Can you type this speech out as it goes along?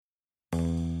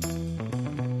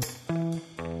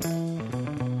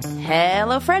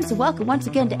Hello, friends, and welcome once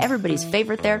again to everybody's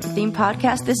favorite therapy-themed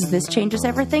podcast. This is This Changes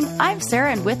Everything. I'm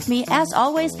Sarah, and with me, as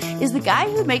always, is the guy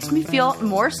who makes me feel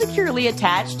more securely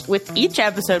attached with each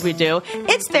episode we do.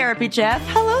 It's Therapy Jeff.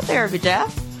 Hello, Therapy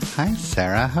Jeff. Hi,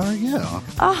 Sarah. How are you?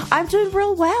 Oh, I'm doing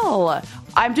real well.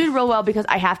 I'm doing real well because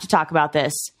I have to talk about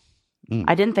this.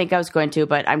 I didn't think I was going to,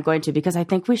 but I'm going to because I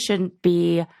think we shouldn't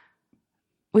be...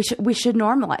 We should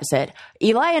normalize it.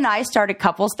 Eli and I started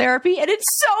couples therapy, and it's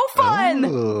so fun.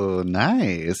 Oh,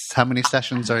 nice. How many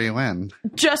sessions are you in?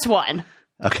 Just one.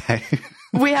 Okay.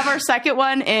 We have our second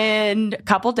one in a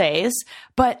couple days,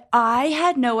 but I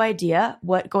had no idea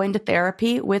what going to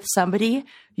therapy with somebody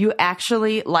you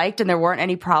actually liked and there weren't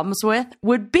any problems with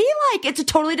would be like. It's a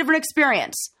totally different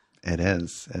experience. It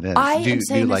is. It is. I am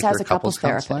saying this as a couples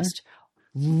therapist.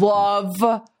 Love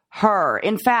her.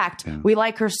 In fact, we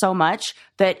like her so much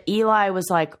that Eli was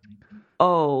like,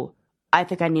 oh, I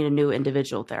think I need a new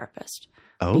individual therapist.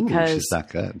 Oh, she's that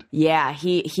good. Yeah,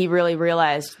 he really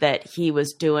realized that he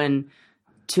was doing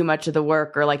too much of the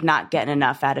work or like not getting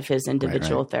enough out of his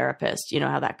individual therapist. You know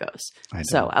how that goes.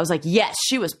 So I was like, yes,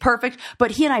 she was perfect.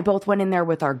 But he and I both went in there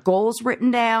with our goals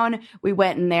written down. We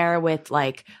went in there with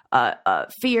like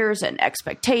fears and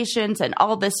expectations and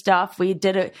all this stuff. We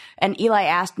did it. And Eli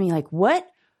asked me like,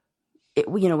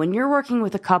 when you're working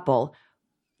with a couple,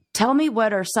 tell me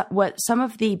what some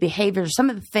of the behaviors, some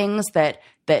of the things that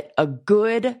a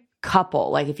good couple,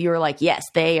 like if you were like, yes,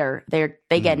 they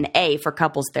get an A for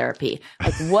couples therapy.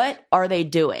 Like, what are they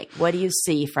doing? What do you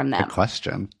see from them? Good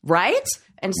question. Right?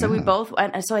 And so we both,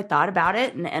 and so I thought about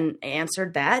it and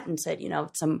answered that and said,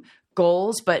 some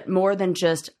goals, but more than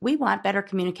just, we want better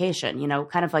communication,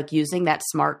 kind of like using that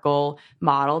SMART goal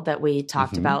model that we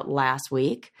talked about last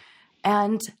week.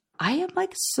 And I am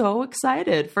like so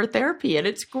excited for therapy and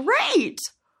it's great.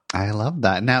 I love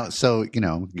that. Now, so,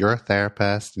 you're a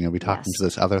therapist, you'll be talking to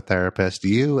this other therapist.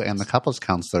 You and the couples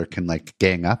counselor can like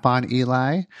gang up on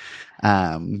Eli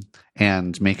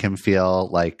and make him feel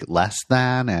like less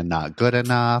than and not good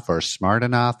enough or smart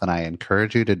enough. And I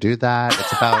encourage you to do that.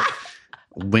 It's about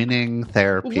winning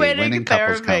therapy, winning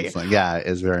couples counseling. Yeah,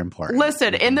 is very important.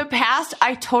 Listen, in the past,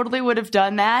 I totally would have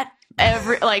done that.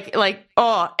 Every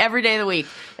day of the week,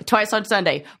 twice on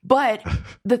Sunday. But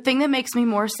the thing that makes me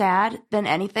more sad than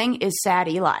anything is sad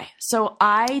Eli. So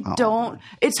I don't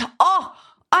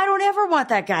ever want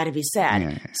that guy to be sad.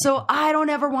 Yeah. So I don't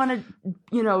ever want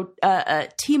to,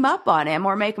 team up on him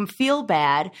or make him feel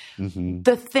bad. Mm-hmm.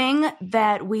 The thing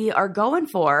that we are going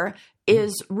for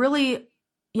is really,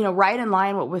 right in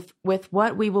line with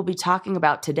what we will be talking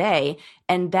about today.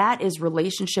 And that is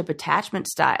relationship attachment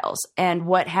styles and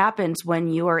what happens when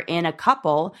you are in a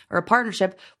couple or a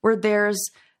partnership where there's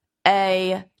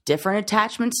a different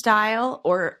attachment style,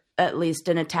 or at least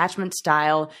an attachment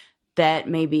style that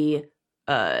maybe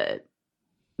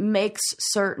makes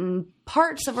certain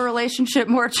parts of a relationship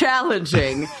more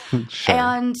challenging. Sure.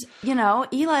 And,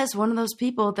 Eli is one of those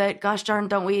people that, gosh darn,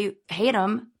 don't we hate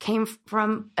him, came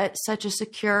from such a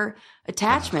secure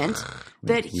attachment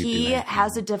that he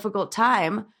has a difficult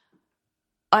time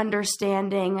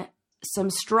understanding some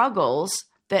struggles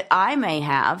that I may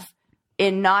have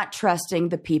in not trusting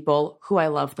the people who I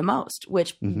love the most,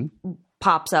 which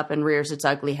pops up and rears its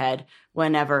ugly head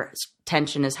whenever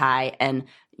tension is high and,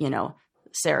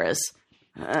 Sarah's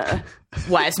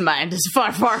wise mind is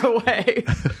far, far away.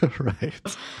 Right.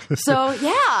 So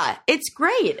yeah, it's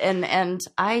great. And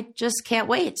I just can't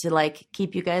wait to like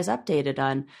keep you guys updated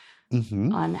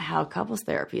on how couples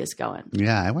therapy is going.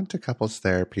 Yeah. I went to couples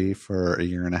therapy for a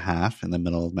year and a half in the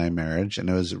middle of my marriage, and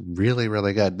it was really,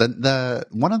 really good. The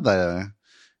one of the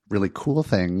really cool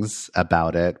things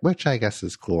about it, which I guess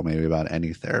is cool maybe about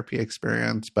any therapy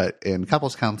experience, but in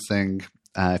couples counseling,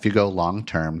 if you go long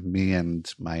term, me and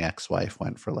my ex-wife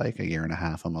went for like a year and a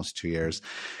half, almost 2 years.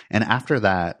 And after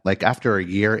that, like after a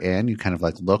year in, you kind of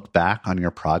like look back on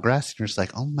your progress and you're just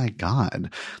like, oh my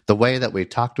God, the way that we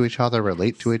talk to each other,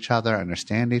 relate to each other,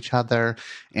 understand each other.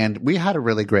 And we had a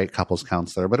really great couples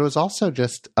counselor, but it was also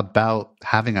just about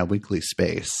having a weekly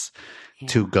space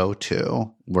to go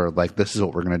to where like, this is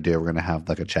what we're going to do. We're going to have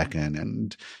like a check-in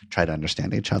and try to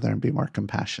understand each other and be more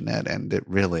compassionate. And it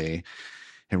really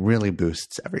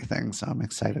boosts everything. So I'm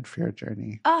excited for your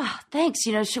journey. Oh, thanks.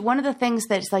 One of the things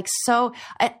that's like,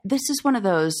 this is one of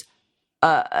those,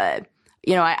 I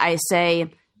say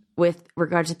with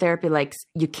regard to therapy, like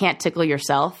you can't tickle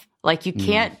yourself. Like you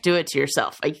can't do it to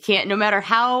yourself. Like you can't, no matter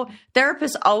how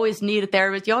therapists always need a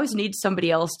therapist, you always need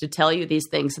somebody else to tell you these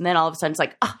things. And then all of a sudden it's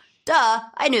like, duh,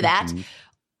 I knew that.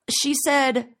 She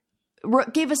said,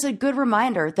 gave us a good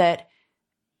reminder that,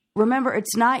 remember,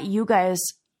 it's not you guys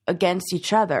against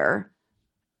each other.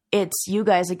 it's you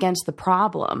guys against the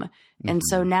problem. And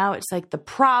so now it's like the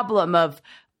problem of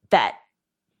that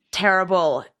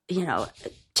terrible,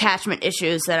 attachment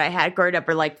issues that I had growing up,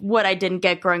 or like what I didn't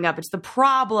get growing up. It's the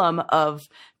problem of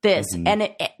this. And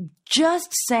just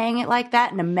saying it like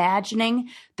that and imagining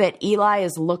that Eli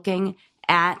is looking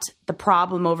at the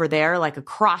problem over there, like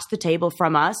across the table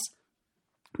from us,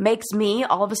 makes me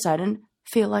all of a sudden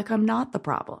feel like I'm not the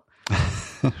problem.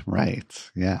 Right.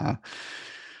 Yeah.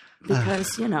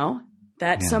 Because,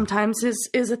 that sometimes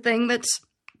is a thing that's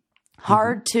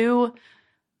hard to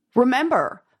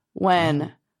remember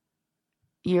when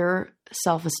your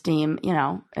self-esteem,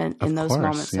 in those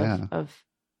moments of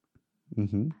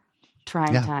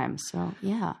trying times. So,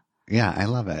 yeah. Yeah, I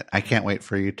love it. I can't wait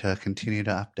for you to continue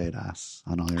to update us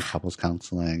on all your couples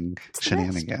counseling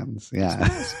shenanigans.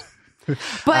 Yeah.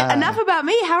 But enough about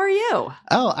me. How are you?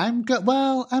 Oh, I'm good.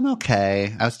 Well, I'm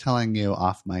okay. I was telling you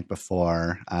off mic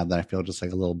before that I feel just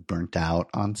like a little burnt out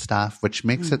on stuff, which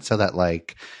makes it so that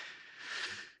like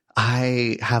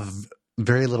I have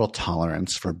very little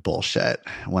tolerance for bullshit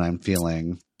when I'm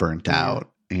feeling burnt out.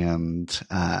 And so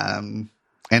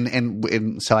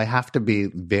I have to be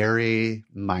very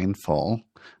mindful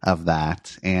of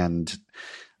that. And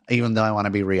even though I want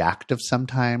to be reactive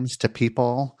sometimes to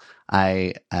people,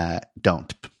 I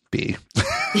don't be.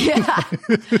 Yeah.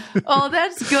 Oh,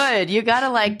 that's good. You got to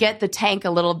like get the tank a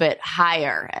little bit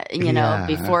higher,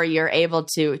 before you're able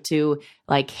to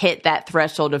like hit that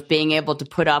threshold of being able to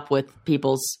put up with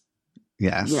people's,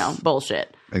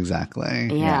 bullshit. Exactly.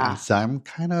 Yeah. So I'm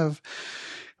kind of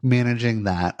managing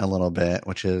that a little bit,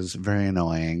 which is very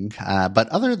annoying. But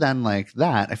other than like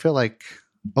that, I feel like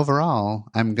overall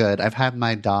I'm good. I've had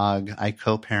my dog. I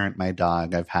co-parent my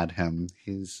dog. I've had him.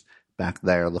 He's back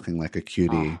there looking like a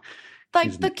cutie.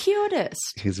 He's the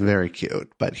cutest. He's very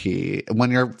cute, but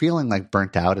when you're feeling like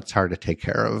burnt out, it's hard to take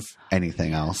care of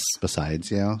anything else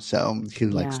besides you. So he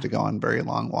likes to go on very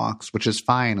long walks, which is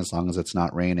fine as long as it's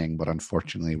not raining. But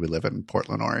unfortunately, we live in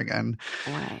Portland, Oregon.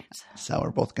 Right. So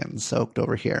we're both getting soaked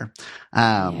over here.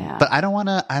 But I don't want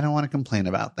to complain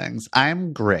about things.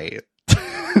 I'm great.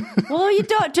 Well, you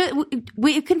don't.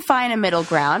 We can find a middle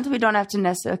ground. We don't have to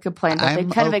necessarily complain, but they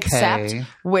kind of accept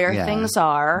where things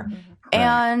are. Right.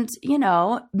 And,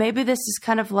 maybe this is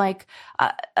kind of like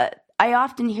I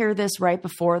often hear this right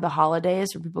before the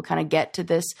holidays where people kind of get to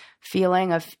this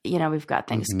feeling of, we've got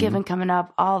Thanksgiving coming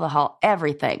up,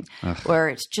 everything, where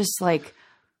it's just like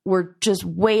we're just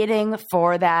waiting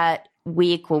for that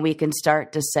week when we can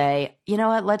start to say, you know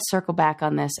what, let's circle back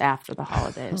on this after the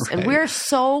holidays. Right. And we're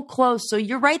so close. So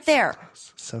you're right there.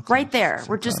 So close. Right there. So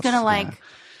we're just going to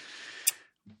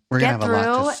get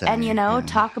through and,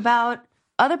 talk about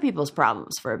other people's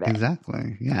problems for a bit.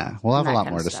 Exactly. Yeah. We'll have a lot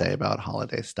more to say about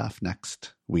holiday stuff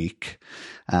next week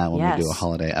when we do a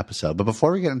holiday episode. But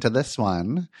before we get into this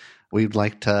one, we'd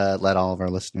like to let all of our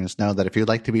listeners know that if you'd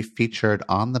like to be featured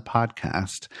on the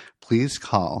podcast, please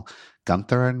call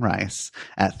Gunther and Rice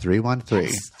at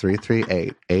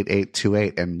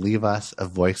 313-338-8828 and leave us a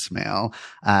voicemail.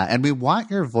 And we want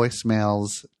your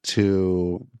voicemails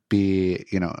to be,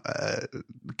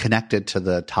 connected to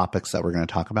the topics that we're going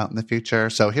to talk about in the future.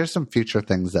 So here's some future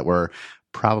things that we're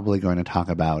probably going to talk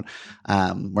about.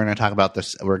 We're going to talk about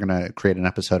this. We're going to create an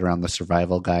episode around the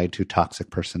survival guide to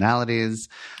toxic personalities.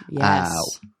 Yes.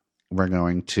 We're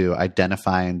going to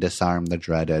identify and disarm the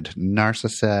dreaded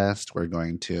narcissist. We're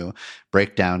going to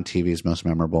break down TV's most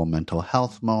memorable mental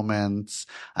health moments.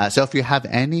 So if you have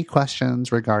any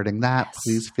questions regarding that,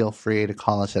 please feel free to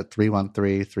call us at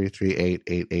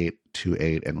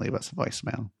 313-338-8828 and leave us a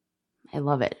voicemail. I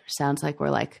love it. Sounds like we're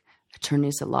like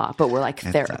attorneys at law, but we're like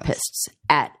therapists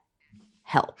at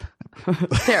help.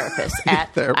 Therapists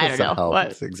at I don't know help.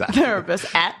 What Exactly.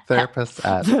 Therapists at podcast.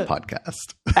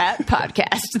 At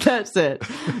podcast. That's it.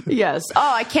 Yes.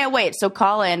 Oh, I can't wait. So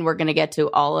call in. We're going to get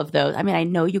to all of those. I mean, I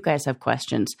know you guys have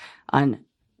questions on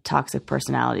toxic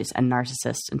personalities and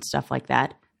narcissists and stuff like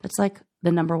that. That's like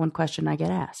the number one question I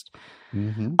get asked.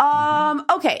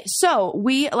 Okay. So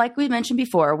like we mentioned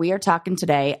before, we are talking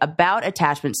today about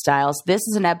attachment styles. This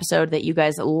is an episode that you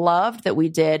guys loved that we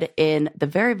did in the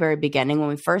very, very beginning when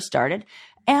we first started.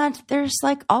 And there's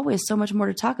like always so much more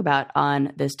to talk about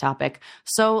on this topic.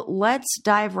 So let's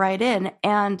dive right in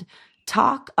and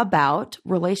talk about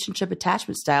relationship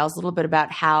attachment styles, a little bit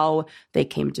about how they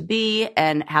came to be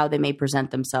and how they may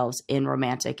present themselves in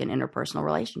romantic and interpersonal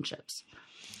relationships.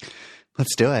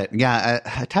 Let's do it. Yeah.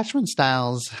 Attachment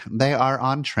styles, they are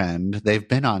on trend. They've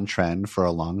been on trend for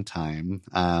a long time.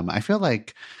 I feel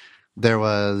like there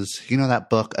was, that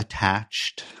book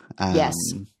Attached. Yes.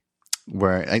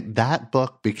 Where that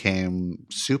book became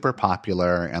super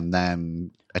popular and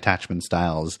then attachment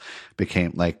styles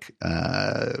became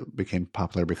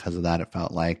popular because of that, it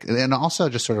felt like. And also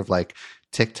just sort of like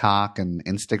TikTok and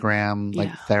Instagram,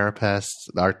 like therapists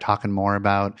are talking more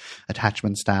about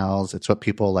attachment styles. It's what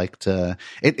people like to,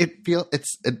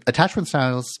 attachment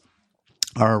styles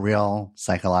are a real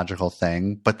psychological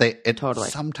thing, but it totally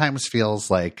sometimes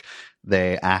feels like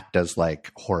they act as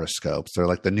like horoscopes or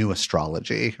like the new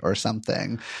astrology or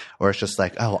something, or it's just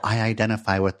like, oh, I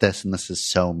identify with this and this is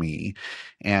so me.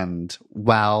 And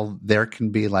while there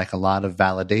can be like a lot of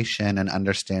validation and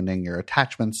understanding your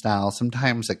attachment style,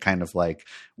 sometimes it kind of like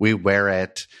we wear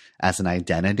it as an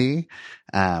identity,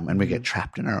 and we get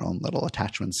trapped in our own little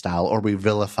attachment style, or we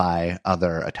vilify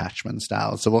other attachment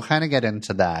styles. So we'll kind of get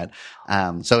into that.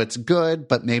 So it's good,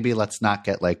 but maybe let's not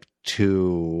get like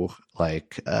too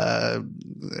like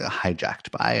hijacked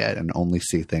by it and only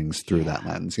see things through that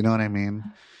lens. You know what I mean?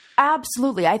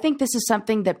 Absolutely. I think this is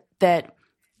something that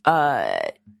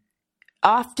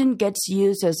often gets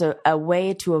used as a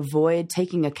way to avoid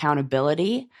taking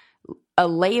accountability. A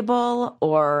label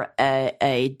or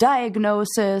a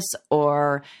diagnosis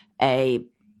or a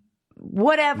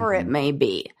whatever it may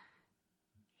be,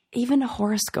 even a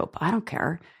horoscope, I don't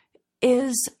care,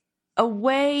 is a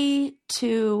way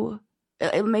to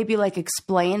maybe like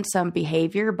explain some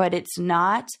behavior, but it's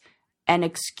not an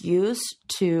excuse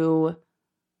to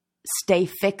stay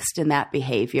fixed in that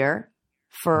behavior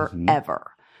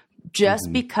forever.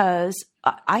 Just because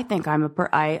I think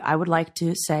I would like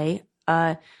to say,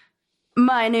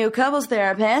 my new couples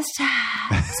therapist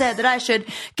said that I should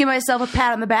give myself a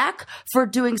pat on the back for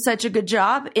doing such a good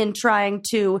job in trying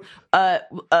to,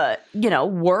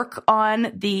 work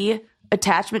on the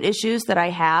attachment issues that I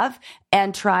have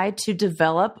and try to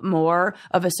develop more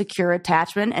of a secure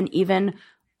attachment and even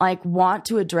like want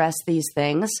to address these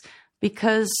things,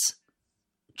 because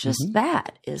just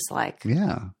that is like,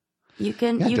 you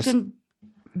can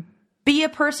be a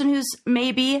person who's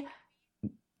maybe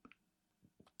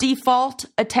default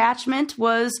attachment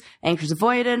was anxious,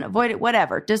 avoidant,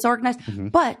 whatever,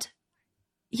 disorganized. But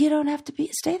you don't have to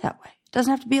stay that way. It doesn't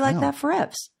have to be like that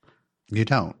forever. You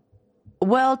don't.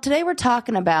 Well, today we're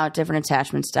talking about different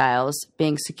attachment styles,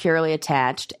 being securely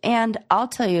attached, and I'll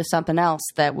tell you something else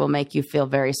that will make you feel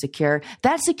very secure.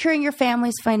 That's securing your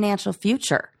family's financial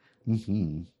future.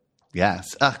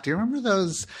 Yes. Do you remember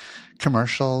those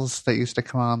commercials that used to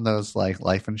come on, those like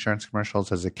life insurance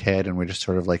commercials as a kid, and we just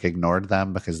sort of like ignored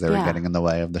them because they were getting in the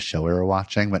way of the show we were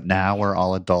watching? But now we're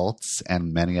all adults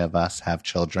and many of us have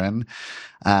children.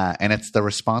 And it's the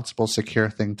responsible, secure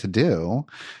thing to do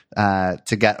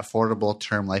to get affordable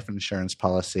term life insurance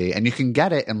policy. And you can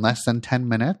get it in less than 10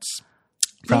 minutes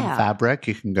from Fabric.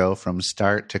 You can go from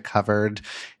start to covered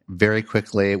very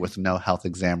quickly with no health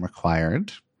exam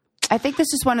required. I think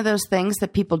this is one of those things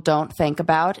that people don't think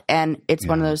about, and it's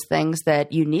one of those things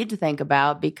that you need to think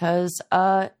about because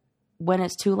when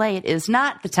it's too late is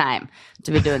not the time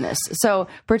to be doing this. So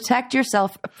protect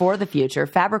yourself for the future.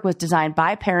 Fabric was designed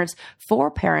by parents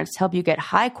for parents to help you get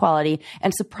high quality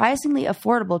and surprisingly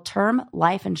affordable term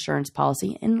life insurance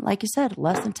policy in, like you said,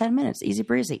 less than 10 minutes. Easy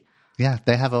breezy. Yeah,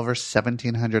 they have over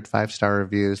 1,700 five-star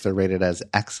reviews. They're rated as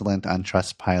excellent on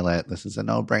Trustpilot. This is a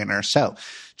no-brainer. So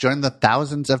join the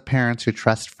thousands of parents who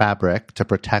trust Fabric to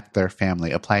protect their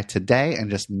family. Apply today in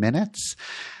just minutes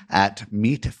at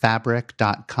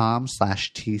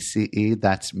meetfabric.com/TCE.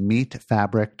 That's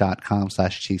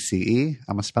meetfabric.com/TCE. I'm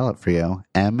going to spell it for you.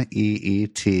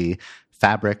 MEET.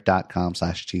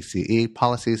 Fabric.com/TCE.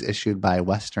 Policies issued by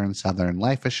Western Southern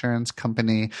Life Assurance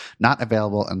Company. Not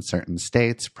available in certain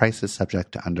states. Prices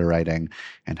subject to underwriting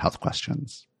and health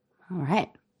questions. All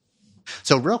right.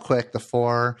 So real quick, the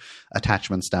 4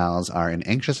 attachment styles are an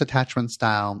anxious attachment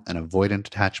style, an avoidant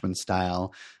attachment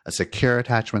style, a secure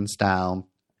attachment style,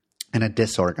 and a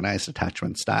disorganized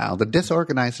attachment style. The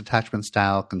disorganized attachment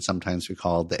style can sometimes be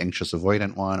called the anxious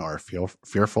avoidant one or a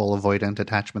fearful avoidant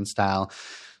attachment style.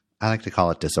 I like to call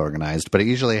it disorganized, but it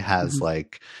usually has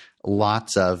like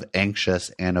lots of anxious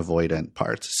and avoidant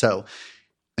parts. So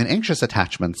an anxious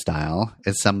attachment style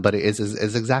is somebody is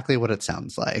exactly what it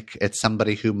sounds like. It's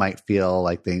somebody who might feel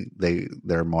like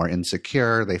they're more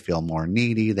insecure, they feel more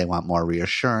needy, they want more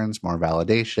reassurance, more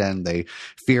validation, they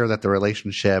fear that the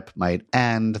relationship might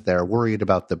end, they're worried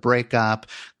about the breakup,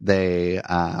 they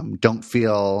don't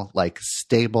feel like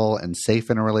stable and safe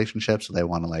in a relationship, so they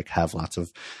want to like have lots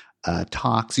of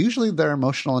talks. Usually their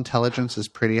emotional intelligence is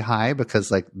pretty high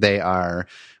because like they are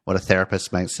what a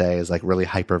therapist might say is like really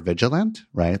hyper vigilant,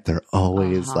 right? They're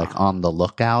always like on the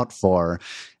lookout for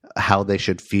how they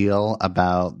should feel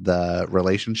about the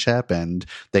relationship, and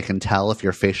they can tell if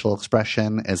your facial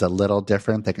expression is a little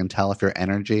different. They can tell if your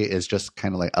energy is just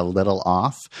kind of like a little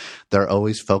off. They're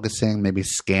always focusing, maybe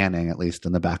scanning, at least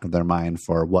in the back of their mind,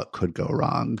 for what could go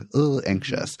wrong. Ooh,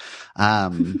 anxious.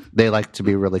 They like to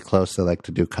be really close. They like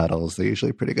to do cuddles. They're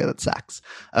usually pretty good at sex.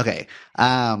 Okay.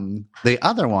 The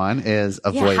other one is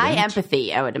avoidant. High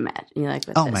empathy, I would imagine.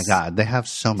 My God. They have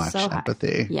so much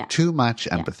empathy. Yeah. Too much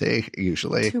empathy,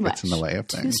 usually. Too much. Gets in the way of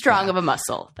things. Too strong of a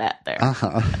muscle there.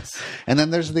 Yes. And then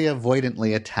there's the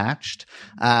avoidantly attached,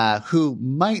 who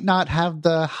might not have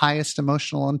the highest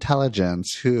emotional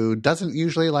intelligence, who doesn't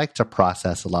usually like to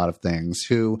process a lot of things,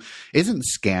 who isn't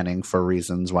scanning for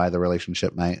reasons why the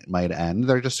relationship might end.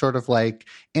 They're just sort of like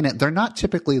in it. They're not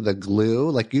typically the glue.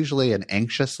 Like usually an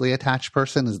anxiously attached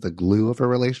person is the glue of a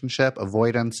relationship.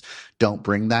 Avoidants don't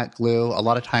bring that glue. A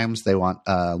lot of times they want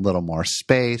a little more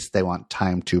space. They want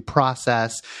time to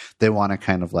process. They want to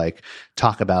kind of like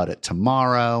talk about it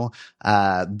tomorrow.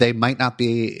 They might not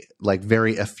be like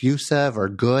very effusive or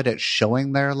good at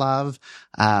showing their love.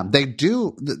 They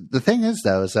do. The thing is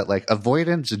though, is that like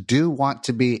avoidants do want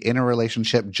to be in a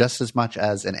relationship just as much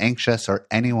as an anxious or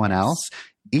anyone else,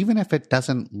 even if it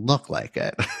doesn't look like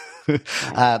it.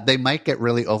 They might get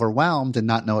really overwhelmed and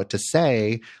not know what to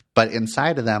say, but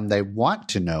inside of them, they want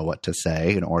to know what to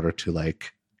say in order to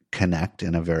like connect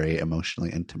in a very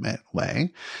emotionally intimate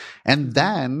way. And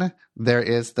then there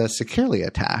is the securely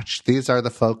attached. These are the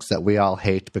folks that we all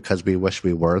hate because we wish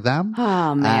we were them.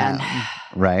 Oh, man.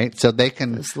 Right? So they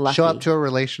can show up to a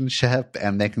relationship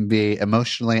and they can be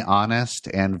emotionally honest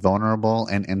and vulnerable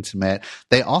and intimate.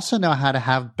 They also know how to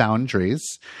have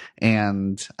boundaries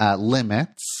and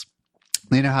limits.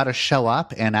 They know how to show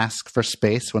up and ask for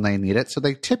space when they need it. So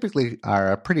they typically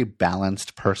are a pretty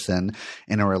balanced person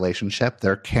in a relationship.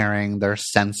 They're caring, they're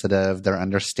sensitive, they're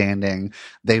understanding.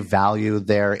 They value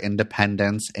their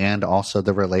independence and also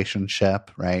the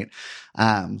relationship, right?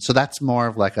 So that's more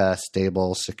of like a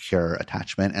stable, secure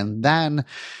attachment. And then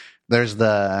there's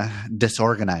the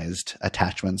disorganized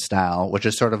attachment style, which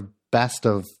is sort of best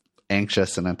of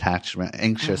anxious and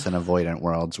avoidant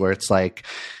worlds, where it's like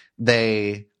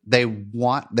when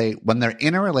they're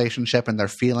in a relationship and they're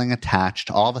feeling attached,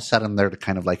 all of a sudden they're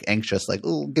kind of like anxious, like,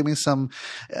 oh, give me some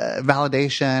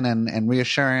validation and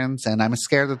reassurance. And I'm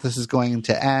scared that this is going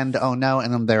to end. Oh no.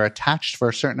 And then they're attached for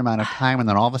a certain amount of time. And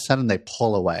then all of a sudden they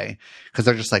pull away because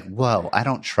they're just like, whoa, I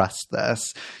don't trust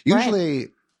this. Usually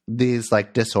these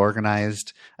like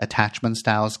disorganized attachment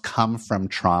styles come from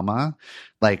trauma.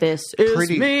 Like this is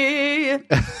me.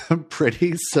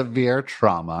 Pretty severe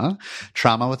trauma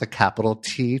with a capital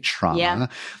T trauma,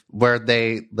 where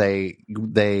they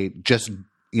just,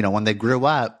 when they grew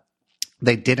up,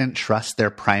 they didn't trust their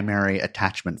primary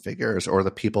attachment figures or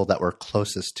the people that were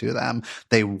closest to them.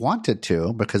 They wanted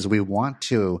to, because we want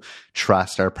to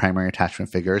trust our primary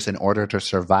attachment figures. In order to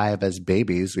survive as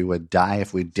babies, we would die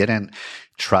if we didn't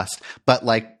trust. But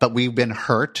we've been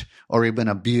hurt or we've been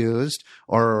abused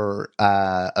or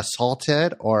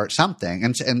assaulted or something.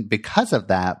 And because of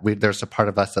that, there's a part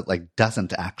of us that like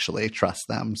doesn't actually trust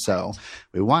them. So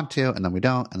we want to, and then we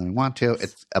don't, and then we want to.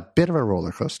 It's a bit of a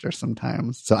roller coaster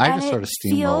sometimes. So I just sort of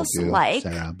steamrolled you,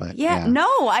 Sarah. But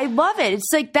no, I love it.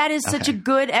 It's like that is such a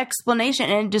good explanation,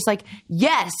 and just like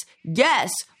yes,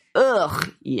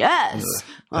 ugh, yes,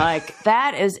 like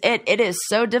that is it. It is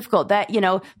so difficult that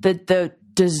the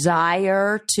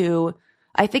desire to.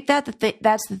 I think that's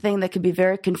the thing that could be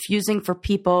very confusing for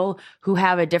people who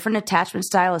have a different attachment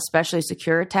style, especially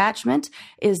secure attachment,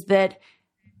 is that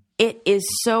it is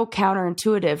so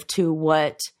counterintuitive to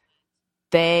what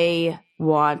they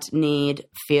want, need,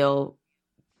 feel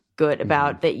good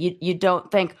about, that you don't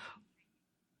think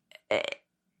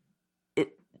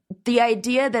the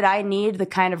idea that I need the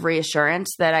kind of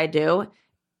reassurance that I do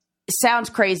sounds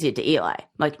crazy to Eli.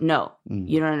 Like, no,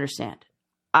 you don't understand.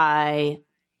 I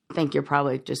think you're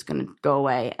probably just going to go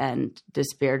away and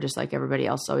disappear just like everybody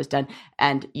else always done.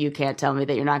 And you can't tell me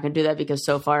that you're not going to do that, because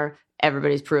so far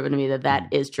everybody's proven to me that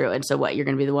is true. And so what, you're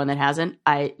going to be the one that hasn't?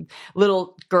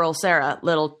 Little girl Sarah,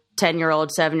 little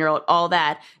 10-year-old, 7-year-old, all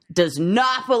that does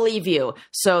not believe you.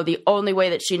 So the only way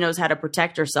that she knows how to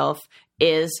protect herself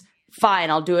is, fine,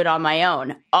 I'll do it on my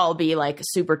own. I'll be like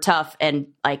super tough and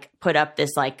like put up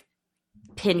this like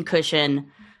pincushion,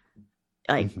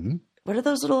 like, what are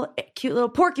those little cute little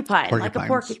porcupine? Like a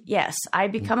porcupine. Yes, I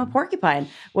become a porcupine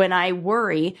when I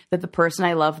worry that the person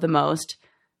I love the most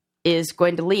is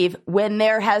going to leave, when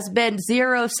there has been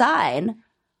zero sign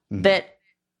that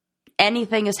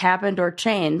anything has happened or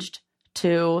changed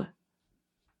to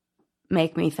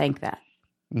make me think that.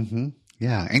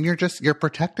 Yeah. And you're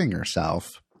protecting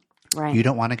yourself Right. You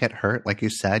don't want to get hurt. Like you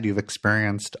said, you've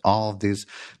experienced all of these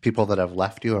people that have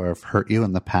left you or have hurt you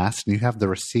in the past, and you have the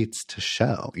receipts to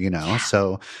show, Yeah.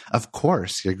 So of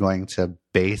course you're going to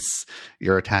base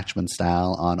your attachment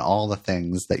style on all the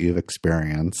things that you've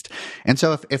experienced. And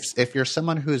so if you're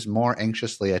someone who's more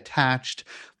anxiously attached,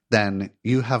 then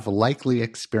you have likely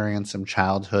experienced some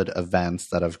childhood events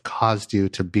that have caused you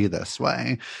to be this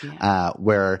way,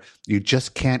 where you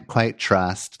just can't quite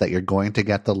trust that you're going to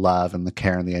get the love and the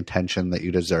care and the attention that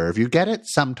you deserve. You get it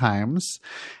sometimes.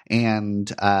 And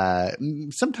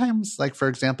sometimes, like, for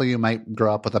example, you might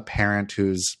grow up with a parent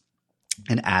who's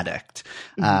an addict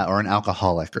or an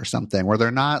alcoholic or something, where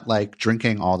they're not like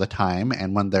drinking all the time.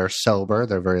 And when they're sober,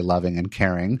 they're very loving and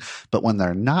caring. But when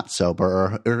they're not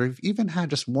sober or have even had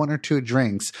just one or two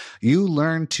drinks, you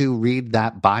learn to read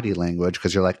that body language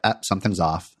because you're like, something's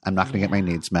off. I'm not going to get my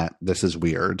needs met. This is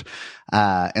weird.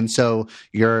 And so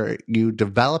you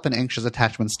develop an anxious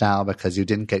attachment style because you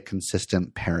didn't get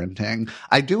consistent parenting.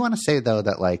 I do want to say, though,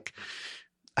 that like,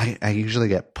 I usually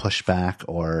get pushback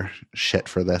or shit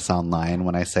for this online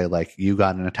when I say, like, you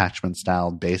got an attachment style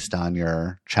based on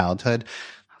your childhood.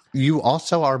 You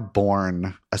also are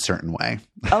born a certain way.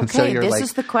 Okay, so this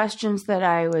is the questions that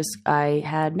I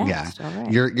had next. Yeah. All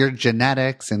right. Your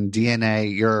genetics and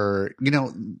DNA,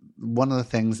 one of the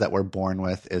things that we're born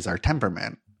with is our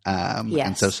temperament.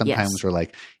 And so sometimes we're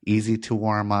like easy to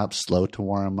warm up, slow to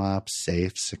warm up,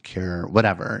 safe, secure,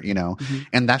 whatever,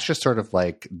 and that's just sort of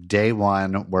like day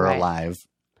one, we're alive.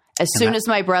 As soon as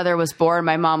my brother was born,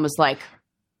 my mom was like,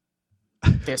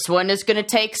 this one is going to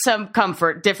take some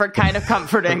comfort, different kind of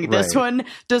comforting. Right. This one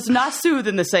does not soothe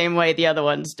in the same way the other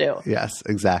ones do. Yes,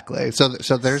 exactly. So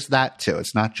there's that too.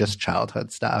 It's not just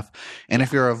childhood stuff. And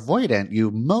if you're avoidant, you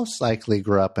most likely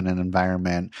grew up in an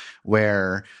environment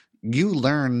where you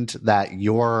learned that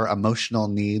your emotional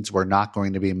needs were not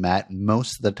going to be met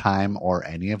most of the time or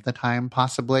any of the time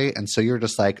possibly. And so you're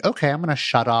just like, okay, I'm going to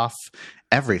shut off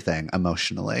everything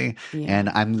emotionally and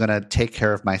I'm going to take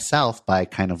care of myself by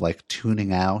kind of like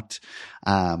tuning out,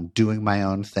 doing my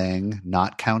own thing,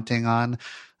 not counting on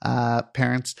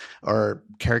parents or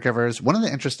caregivers. One of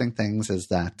the interesting things is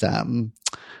that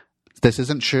this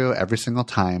isn't true every single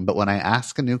time, but when I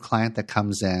ask a new client that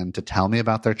comes in to tell me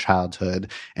about their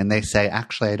childhood and they say,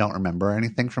 actually, I don't remember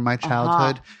anything from my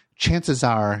childhood, chances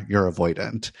are you're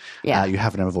avoidant. Yeah. You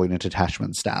have an avoidant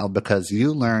attachment style because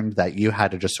you learned that you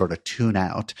had to just sort of tune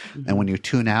out. Mm-hmm. And when you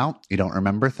tune out, you don't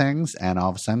remember things. And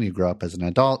all of a sudden you grow up as an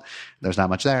adult. There's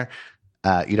not much there.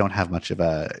 You don't have much of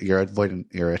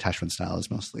your attachment style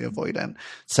is mostly avoidant.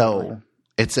 So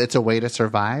it's a way to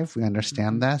survive. We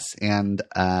understand this. And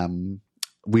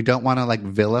we don't want to like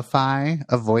vilify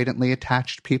avoidantly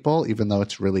attached people, even though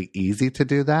it's really easy to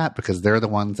do that because they're the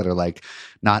ones that are like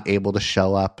not able to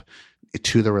show up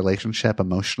to the relationship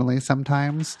emotionally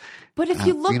sometimes. But if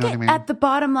you look at the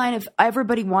bottom line of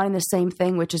everybody wanting the same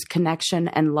thing, which is connection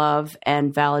and love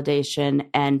and validation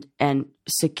and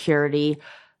security,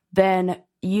 then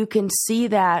you can see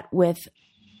that with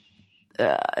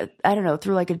I don't know,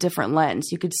 through like a different lens.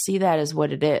 You could see that as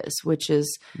what it is, which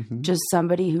is just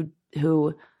somebody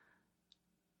who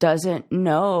doesn't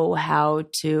know how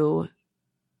to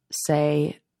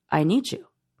say, I need you.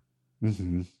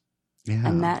 Mm-hmm. Yeah.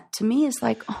 And that to me is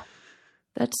like, oh,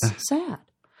 that's sad.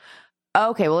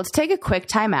 Okay, well, let's take a quick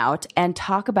time out and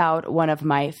talk about one of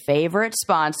my favorite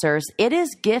sponsors. It is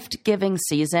gift giving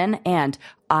season, and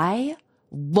I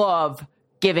love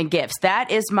giving gifts. That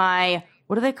is my,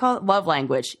 what do they call it? Love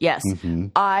language. Yes. Mm-hmm.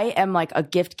 I am like a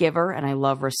gift giver and I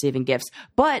love receiving gifts,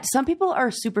 but some people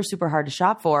are super, super hard to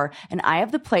shop for. And I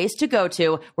have the place to go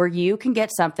to where you can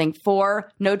get something for,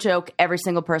 no joke, every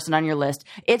single person on your list.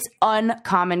 It's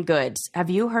Uncommon Goods. Have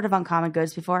you heard of Uncommon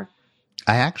Goods before?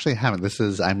 I actually haven't.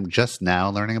 I'm just now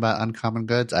learning about Uncommon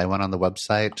Goods. I went on the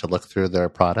website to look through their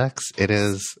products. It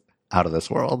is out of this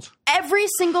world. Every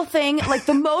single thing, like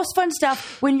the most fun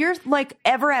stuff, when you're like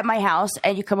ever at my house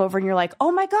and you come over and you're like,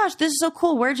 oh my gosh, this is so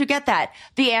cool. Where'd you get that?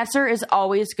 The answer is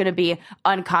always going to be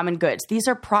Uncommon Goods. These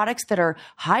are products that are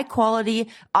high quality,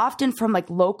 often from like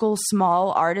local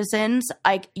small artisans.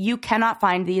 Like you cannot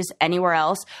find these anywhere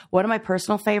else. One of my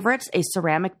personal favorites, a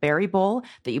ceramic berry bowl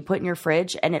that you put in your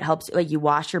fridge and it helps, like you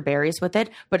wash your berries with it,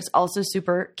 but it's also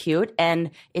super cute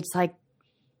and it's like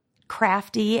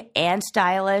crafty and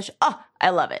stylish. Oh, I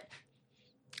love it.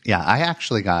 Yeah, I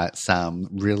actually got some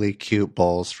really cute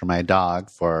bowls for my dog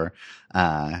for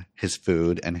his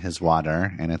food and his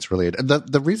water, and it's really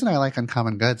the reason I like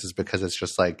Uncommon Goods is because it's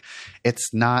just like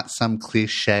it's not some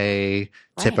cliche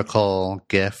typical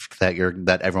gift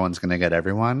that everyone's going to get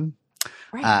everyone.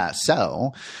 Right.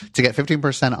 So to get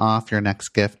 15% off your next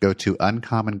gift, go to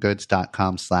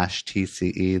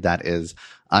uncommongoods.com/TCE. That is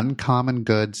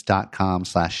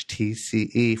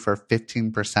uncommongoods.com/TCE for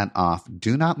 15% off.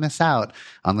 Do not miss out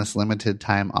on this limited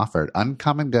time offer.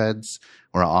 Uncommon Goods,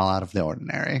 we're all out of the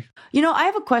ordinary. You know, I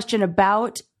have a question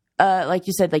about, like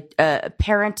you said, like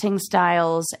parenting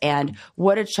styles and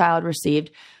what a child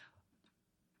received.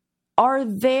 Are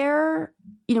there,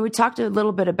 you know, we talked a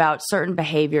little bit about certain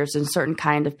behaviors and certain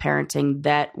kind of parenting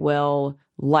that will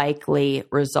likely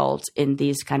result in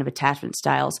these kind of attachment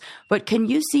styles. But can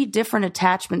you see different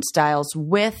attachment styles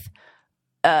with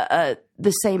the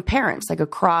same parents, like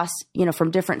across, you know,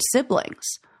 from different siblings?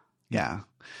 Yeah.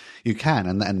 You can.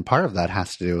 And part of that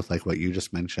has to do with like what you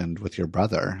just mentioned with your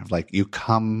brother. Like you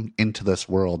come into this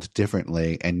world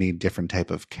differently and need different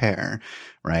type of care,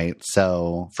 right?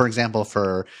 So for example,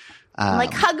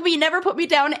 like, hug me, never put me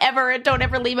down ever, and don't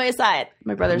ever leave my side.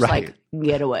 My brother's like,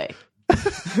 get away.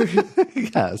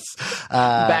 Yes.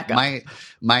 Back up.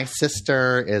 My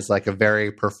sister is like a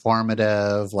very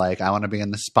performative, like I want to be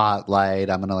in the spotlight.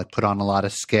 I'm going to like put on a lot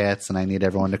of skits and I need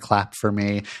everyone to clap for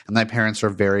me. And my parents are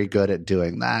very good at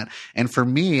doing that. And for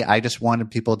me, I just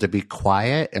wanted people to be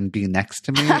quiet and be next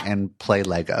to me and play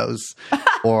Legos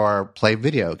or play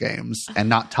video games and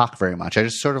not talk very much. I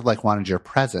just sort of like wanted your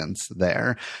presence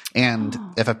there. And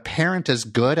if a parent is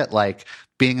good at like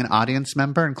being an audience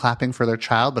member and clapping for their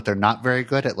child, but they're not very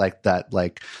good at like that,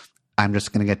 like, I'm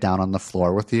just going to get down on the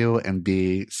floor with you and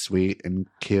be sweet and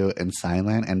cute and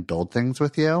silent and build things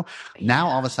with you. Yeah. Now,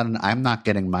 all of a sudden, I'm not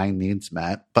getting my needs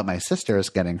met, but my sister is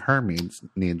getting her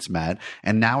needs met.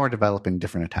 And now we're developing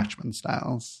different attachment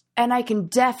styles. And I can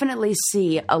definitely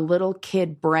see a little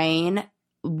kid brain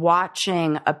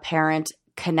watching a parent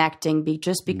connecting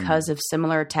just because of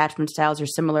similar attachment styles or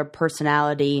similar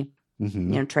personality, you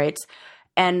know, traits.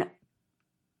 And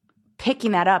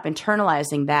picking that up,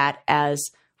 internalizing that as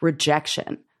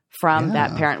rejection from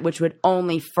that parent, which would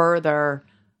only further,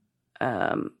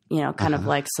 you know, kind of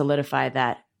like solidify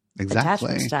that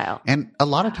attachment style. And a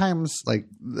lot of times, like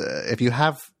if you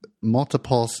have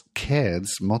multiple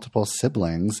kids, multiple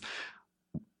siblings,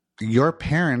 your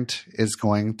parent is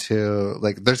going to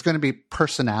like, there's going to be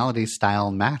personality style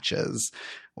matches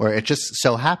where it just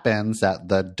so happens that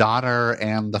the daughter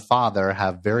and the father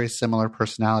have very similar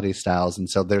personality styles. And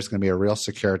so there's going to be a real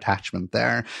secure attachment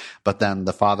there. But then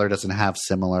the father doesn't have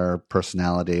similar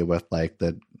personality with like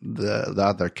the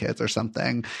other kids or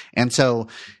something. And so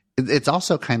it's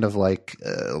also kind of like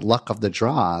luck of the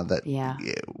draw that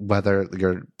whether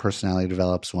your personality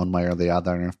develops one way or the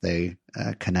other, and if they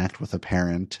connect with a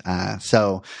parent.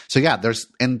 So yeah, there's,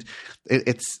 and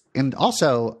it's, and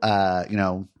also, you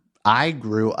know, I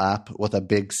grew up with a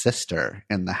big sister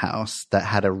in the house that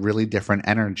had a really different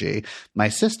energy. My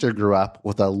sister grew up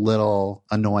with a little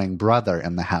annoying brother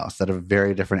in the house that had a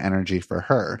very different energy for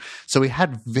her. So we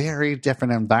had very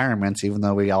different environments, even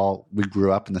though we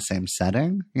grew up in the same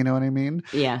setting. You know what I mean?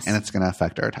 Yes. And it's going to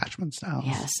affect our attachment styles.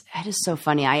 Yes. That is so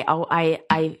funny.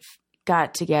 I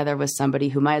got together with somebody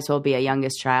who might as well be a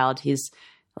youngest child. He's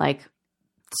like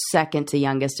second to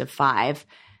youngest of 5.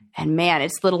 And man,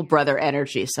 it's little brother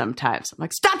energy sometimes. I'm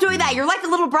like, stop doing that. You're like a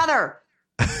little brother.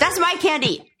 That's my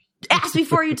candy. Ask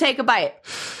before you take a bite.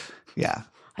 Yeah.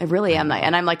 I really am.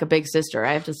 And I'm like a big sister.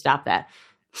 I have to stop that.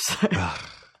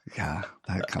 Yeah,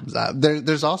 that comes out.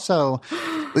 There's also,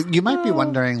 you might be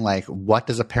wondering, like, what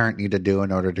does a parent need to do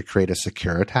in order to create a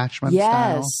secure attachment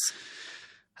style?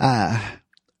 Yes.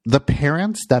 The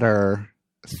parents that are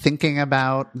thinking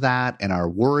about that and are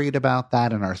worried about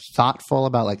that and are thoughtful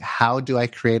about like, how do I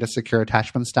create a secure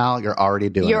attachment style? You're already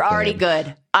doing it. You're already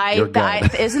good.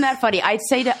 Isn't that funny? I'd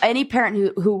say to any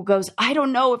parent who goes, I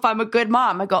don't know if I'm a good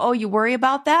mom. I go, oh, you worry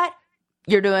about that?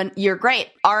 You're great.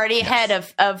 Already ahead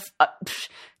of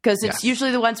because it's usually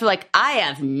the ones who are like, I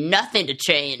have nothing to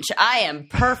change. I am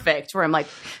perfect. Where I'm like,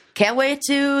 can't wait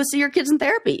to see your kids in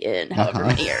therapy in however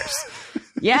many years.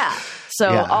 Yeah. So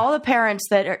all the parents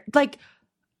that are like,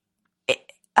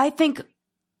 I think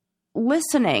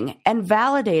listening and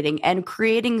validating and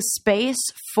creating space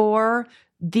for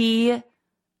the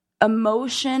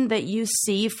emotion that you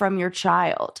see from your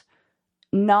child,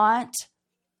 not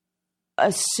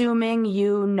assuming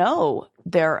you know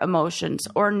their emotions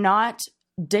or not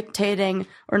dictating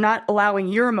or not allowing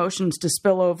your emotions to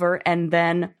spill over and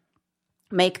then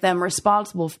make them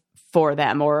responsible for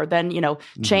them or then, you know,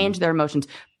 change their emotions,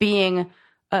 being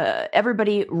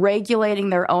everybody regulating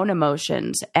their own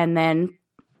emotions and then,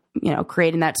 you know,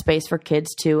 creating that space for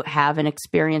kids to have and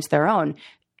experience their own.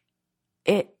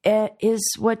 It is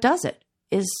what does it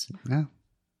is. Yeah,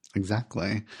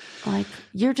 exactly. Like,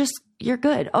 you're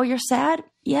good. Oh, you're sad?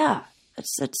 Yeah.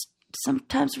 it's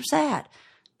sometimes we're sad.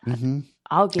 Mm-hmm.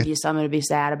 I'll give you something to be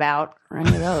sad about, or any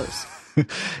of those.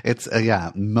 It's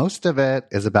most of it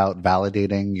is about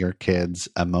validating your kid's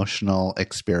emotional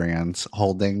experience,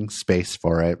 holding space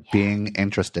for it, being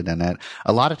interested in it.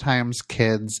 A lot of times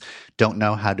kids don't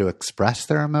know how to express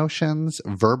their emotions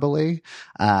verbally.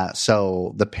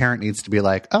 So the parent needs to be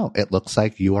like, oh, it looks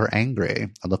like you are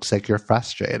angry. It looks like you're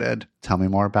frustrated. Tell me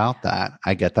more about that.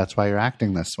 I get that's why you're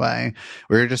acting this way.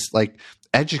 We're just like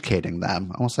educating them,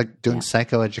 almost like doing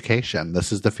psychoeducation.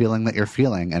 This is the feeling that you're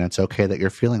feeling, and it's okay that you're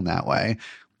feeling that way.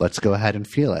 Let's go ahead and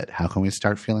feel it. How can we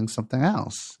start feeling something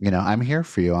else? I'm here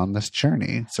for you on this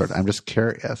journey. I'm just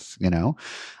curious,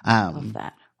 I love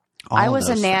that. I was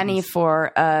a nanny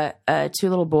for 2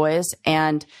 little boys,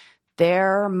 and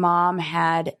their mom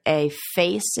had a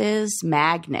faces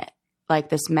magnet, like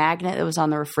this magnet that was on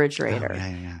the refrigerator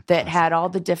that had all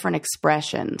the different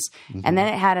expressions. Mm-hmm. And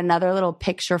then it had another little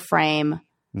picture frame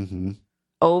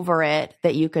over it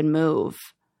that you can move.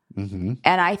 Mm-hmm.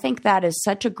 And I think that is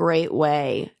such a great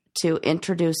way to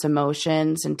introduce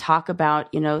emotions and talk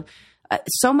about,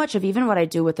 so much of even what I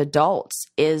do with adults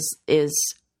is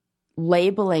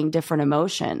labeling different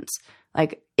emotions.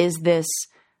 Like, is this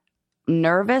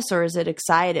nervous or is it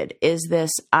excited? Is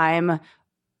this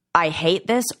I hate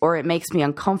this or it makes me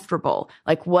uncomfortable?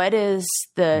 Like, what is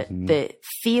the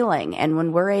feeling? And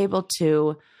when we're able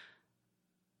to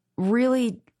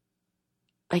really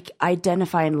like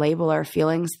identify and label our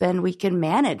feelings, then we can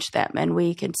manage them and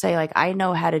we can say, like, I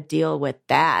know how to deal with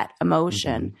that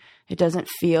emotion. Mm-hmm. It doesn't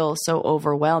feel so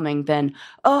overwhelming. Then,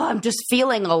 I'm just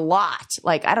feeling a lot.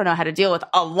 Like, I don't know how to deal with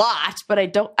a lot, but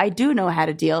I do know how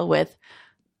to deal with,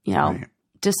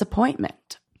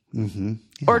 disappointment. Mm-hmm.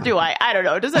 Yeah. Or do I? I don't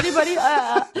know. Does anybody?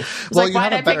 Well, like, you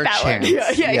have a better chance. You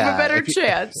have a better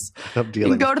chance. You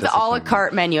can go to the a la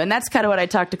carte menu. And that's kind of what I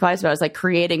talked to clients about. Is like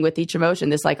creating with each emotion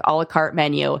this like a la carte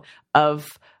menu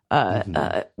of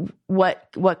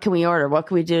what can we order? What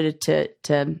can we do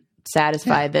to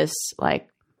satisfy this like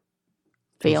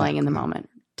feeling in the moment?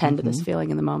 Tend to this feeling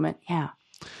in the moment. Yeah.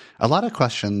 A lot of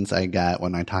questions I get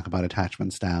when I talk about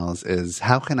attachment styles is,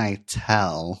 how can I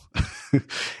tell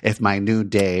if my new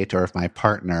date or if my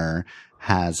partner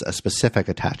has a specific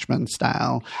attachment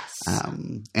style? Yes.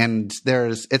 And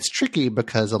it's tricky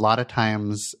because a lot of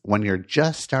times when you're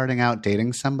just starting out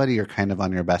dating somebody, you're kind of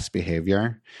on your best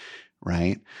behavior,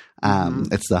 right?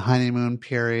 It's the honeymoon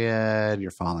period. You're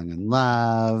falling in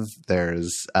love.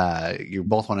 You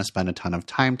both want to spend a ton of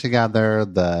time together.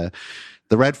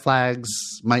 The red flags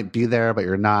might be there, but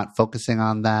you're not focusing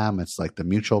on them. It's like the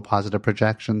mutual positive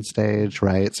projection stage,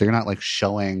 right? So you're not like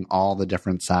showing all the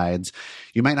different sides.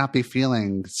 You might not be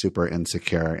feeling super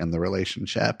insecure in the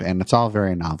relationship, and it's all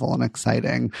very novel and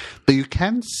exciting. But you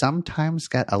can sometimes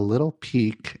get a little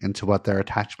peek into what their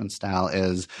attachment style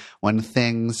is when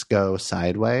things go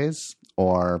sideways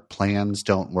or plans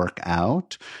don't work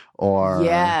out or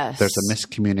there's a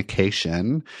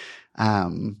miscommunication.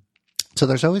 So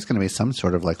there's always going to be some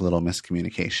sort of like little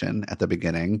miscommunication at the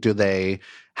beginning.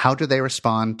 How do they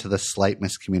respond to the slight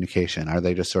miscommunication? Are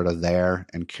they just sort of there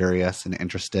and curious and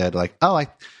interested? Like,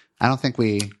 I don't think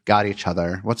we got each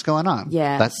other. What's going on?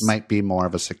 Yes. That might be more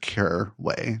of a secure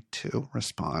way to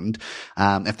respond.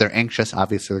 If they're anxious,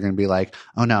 obviously they're going to be like,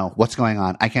 oh no, what's going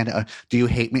on? I can't, do you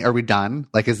hate me? Are we done?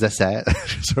 Like, is this it?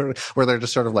 Where they're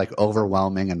just sort of like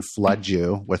overwhelming and flood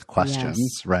you with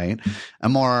questions, right? A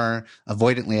more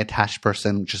avoidantly attached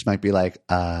person just might be like,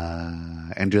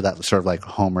 and do that sort of like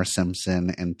Homer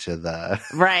Simpson into the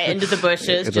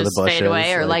bushes, just fade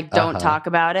away, or like don't talk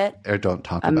about it. Or don't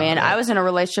talk about it. Man, I was in a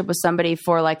relationship with somebody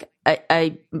for like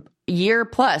a year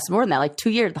plus, more than that, like 2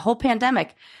 years, the whole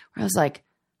pandemic, where I was like,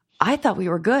 I thought we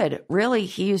were good. Really,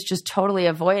 he was just totally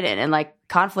avoidant and like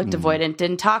conflict avoidant,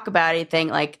 didn't talk about anything,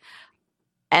 like,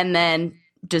 and then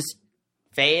just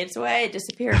fades away,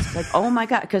 disappears. Like, oh my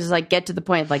God. Cause like get to the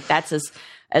point, like that's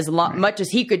as much as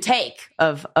he could take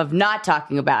of not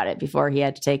talking about it before he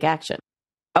had to take action.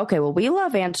 Okay, well, we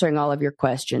love answering all of your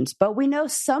questions, but we know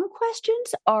some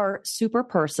questions are super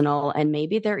personal and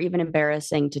maybe they're even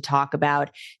embarrassing to talk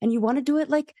about, and you want to do it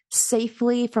like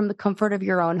safely from the comfort of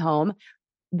your own home.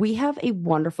 We have a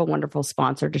wonderful, wonderful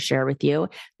sponsor to share with you.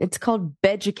 It's called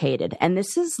Beducated, and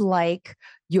this is like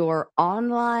your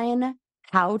online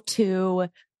how-to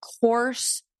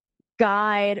course,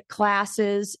 guide,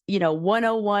 classes,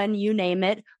 101, you name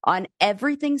it, on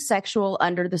everything sexual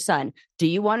under the sun. Do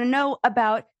you want to know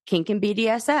about kink and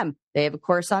BDSM? They have a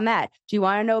course on that. Do you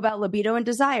want to know about libido and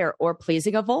desire, or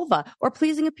pleasing a vulva, or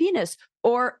pleasing a penis,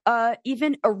 or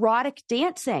even erotic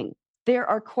dancing? There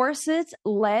are courses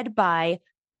led by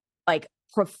like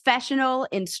professional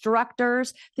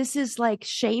instructors. This is like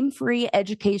shame-free,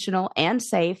 educational, and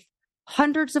safe.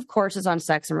 Hundreds of courses on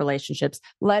sex and relationships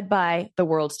led by the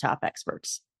world's top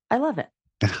experts. I love it.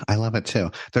 I love it too.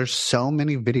 There's so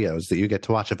many videos that you get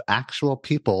to watch of actual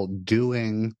people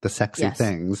doing the sexy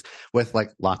things with like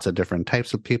lots of different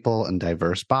types of people and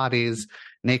diverse bodies,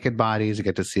 naked bodies. You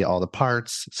get to see all the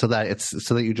parts so that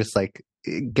you just like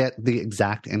get the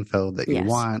exact info that you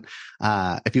want.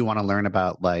 If you want to learn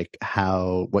about like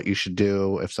what you should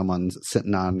do if someone's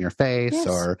sitting on your face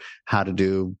or how to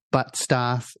do butt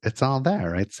stuff, it's all there,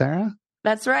 right, Sarah?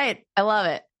 That's right. I love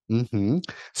it. Mm-hmm.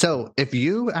 So if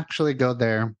you actually go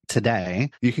there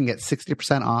today, you can get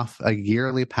 60% off a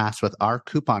yearly pass with our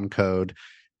coupon code,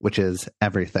 which is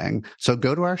everything. So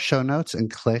go to our show notes and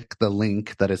click the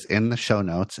link that is in the show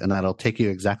notes, and that'll take you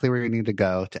exactly where you need to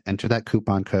go to enter that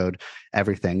coupon code,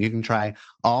 everything. You can try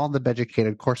all the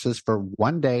Beducated courses for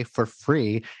 1 day for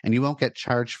free, and you won't get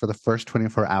charged for the first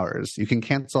 24 hours. You can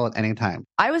cancel at any time.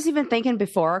 I was even thinking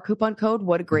before our coupon code,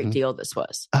 what a great deal this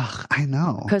was. Ugh, I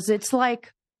know. Because it's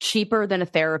like cheaper than a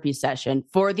therapy session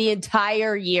for the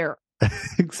entire year.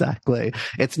 Exactly.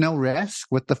 It's no risk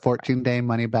with the 14-day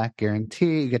money-back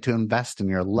guarantee. You get to invest in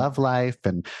your love life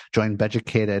and join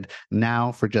Beducated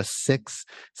now for just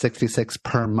 $6.66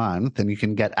 per month. And you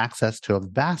can get access to a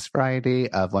vast variety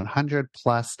of 100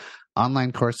 plus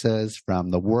online courses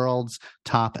from the world's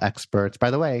top experts. By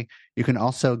the way, you can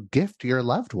also gift your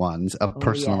loved ones a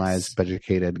personalized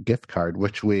Beducated gift card,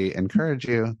 which we encourage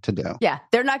you to do. Yeah,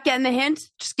 they're not getting the hint.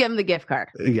 Just give them the gift card.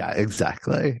 Yeah,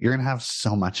 exactly. You're going to have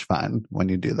so much fun when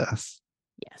you do this.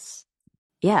 Yes.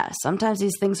 Yeah, sometimes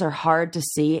these things are hard to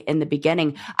see in the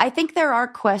beginning. I think there are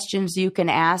questions you can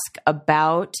ask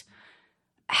about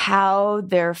how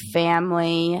their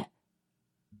family,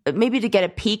 maybe to get a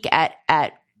peek at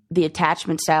the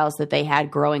attachment styles that they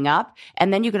had growing up.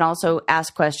 And then you can also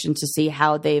ask questions to see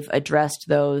how they've addressed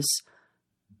those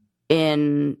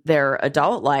in their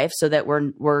adult life so that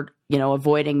we're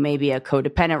avoiding maybe a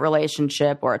codependent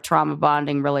relationship or a trauma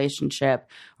bonding relationship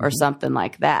or something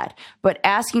like that. But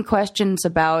asking questions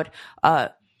about,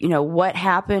 what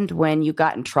happened when you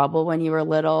got in trouble when you were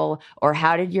little, or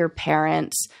how did your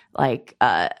parents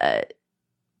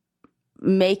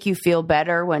make you feel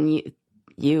better when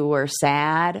you were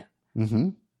sad? Mm-hmm.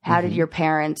 How did your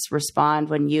parents respond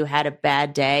when you had a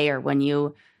bad day, or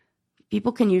when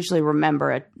people can usually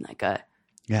remember a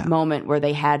moment where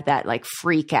they had that like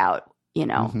freak out,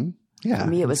 Mm-hmm. Yeah, for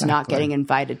me, it was not getting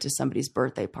invited to somebody's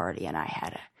birthday party, and I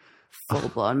had a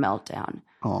full-blown meltdown.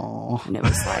 Oh, and it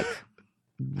was like,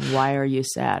 why are you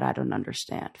sad? I don't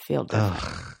understand. Feel different.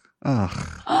 Yeah.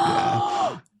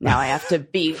 Now I have to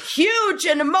be huge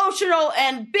and emotional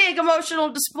and big emotional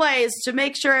displays to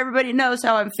make sure everybody knows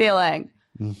how I'm feeling.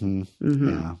 Mm-hmm. Mm-hmm.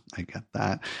 Yeah, I get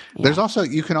that. Yeah.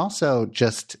 You can also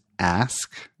just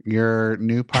ask your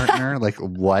new partner, like,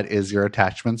 what is your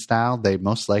attachment style? They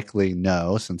most likely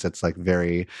know, since it's like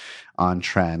very on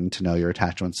trend to know your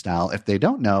attachment style. If they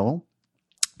don't know,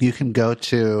 you can go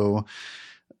to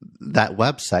that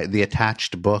website, the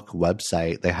Attached Book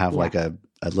website. They have like a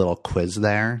little quiz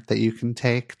there that you can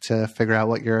take to figure out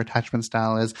what your attachment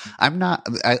style is.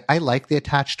 I like the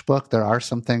Attached Book. There are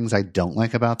some things I don't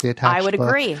like about the Attached Book. I would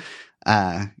agree.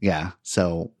 Yeah.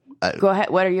 So go ahead.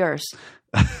 What are yours?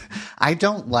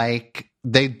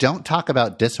 They don't talk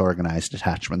about disorganized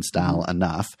attachment style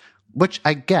enough, which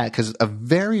I get because a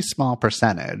very small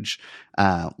percentage,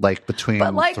 like between 3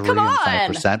 and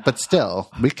 5%, but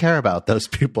still we care about those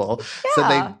people.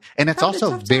 Yeah, so it's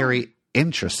also very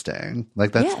interesting.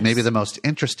 Like that's maybe the most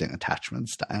interesting attachment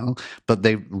style, but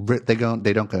they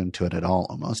don't go into it at all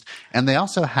almost. And they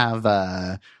also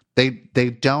have they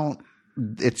don't.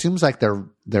 It seems like their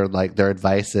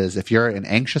advice is, if you're an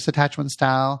anxious attachment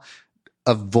style,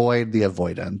 avoid the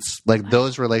avoidance. Like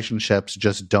those relationships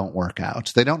just don't work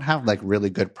out. They don't have like really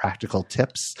good practical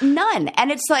tips. None. And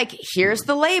it's like, here's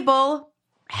the label.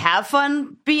 Have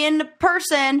fun being a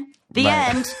person. The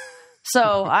end.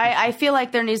 So I feel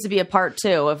like there needs to be a part 2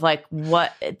 of like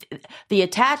what the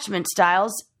attachment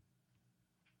styles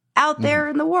out there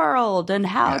in the world and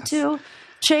how to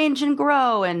change and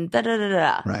grow and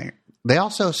da-da-da-da. Right. They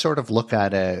also sort of look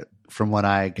at it, from what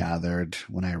I gathered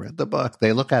when I read the book,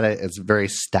 they look at it as very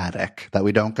static, that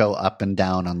we don't go up and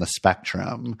down on the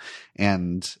spectrum.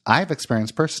 And I've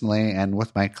experienced personally and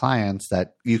with my clients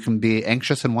that you can be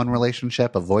anxious in one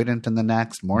relationship, avoidant in the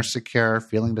next, more secure,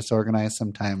 feeling disorganized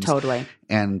sometimes. Totally.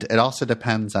 And it also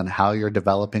depends on how you're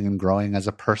developing and growing as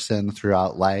a person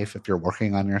throughout life, if you're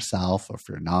working on yourself or if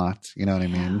you're not, you know what I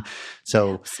mean?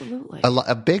 So absolutely.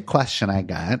 A big question I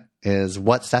got is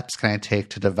what steps can I take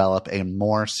to develop a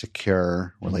more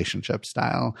secure relationship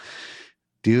style?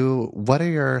 What are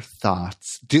your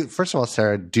thoughts? First of all,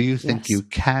 Sarah, do you think you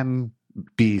can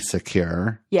be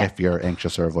secure if you're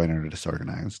anxious or avoidant or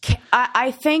disorganized?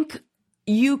 I think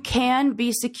you can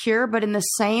be secure, but in the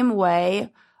same way,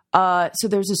 so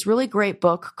there's this really great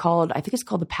book called, I think it's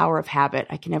called The Power of Habit.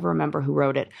 I can never remember who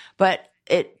wrote it, but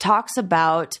it talks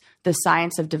about the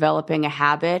science of developing a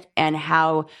habit and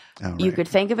how you could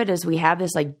think of it as we have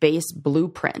this like base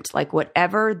blueprint, like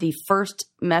whatever the first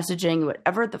messaging,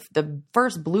 whatever the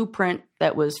first blueprint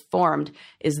that was formed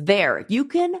is there. You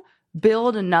can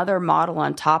build another model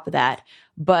on top of that,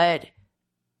 but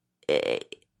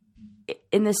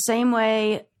in the same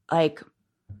way, like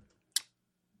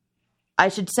I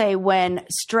should say when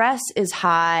stress is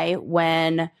high,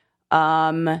 when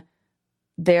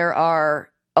there are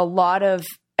a lot of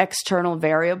external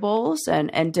variables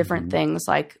and different things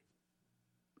like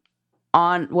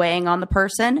weighing on the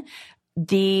person,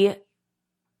 the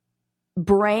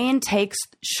brain takes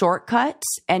shortcuts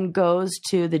and goes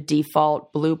to the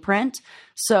default blueprint.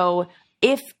 So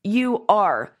if you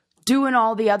are doing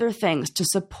all the other things to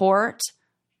support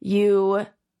you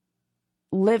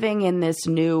living in this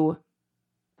new,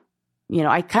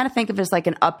 I kind of think of it as like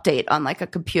an update on like a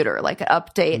computer, like an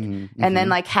update, and then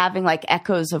like having like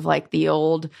echoes of like the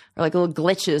old, or like little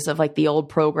glitches of like the old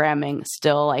programming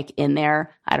still like in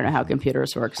there. I don't know how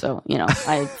computers work, so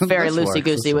I'm very loosey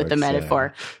goosey with the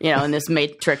metaphor, and this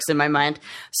matrix in my mind.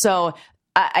 So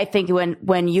I think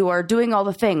when you are doing all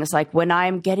the things, like when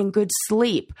I'm getting good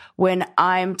sleep, when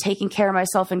I'm taking care of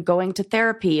myself and going to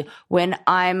therapy, when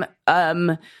I'm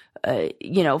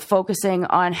focusing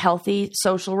on healthy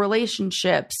social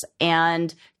relationships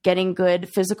and getting good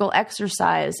physical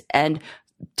exercise and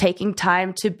taking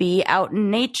time to be out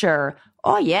in nature.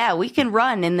 Oh yeah, we can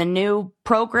run in the new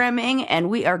programming and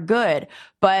we are good.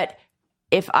 But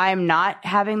if I'm not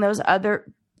having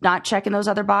not checking those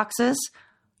other boxes,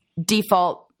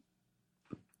 default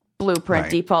blueprint,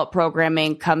 default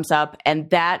programming comes up, and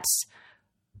that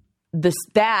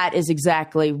is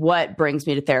exactly what brings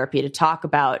me to therapy, to talk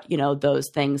about, those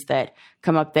things that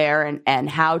come up there and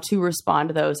how to respond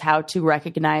to those, how to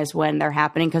recognize when they're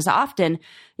happening. Because often,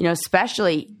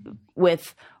 especially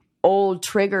with old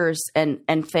triggers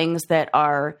and things that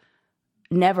are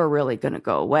never really going to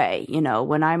go away,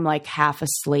 when I'm like half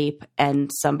asleep and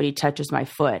somebody touches my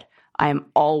foot, I'm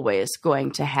always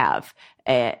going to have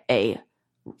a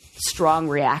strong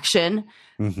reaction.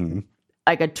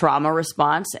 Like a trauma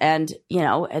response. And,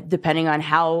 depending on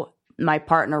how my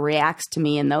partner reacts to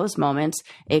me in those moments,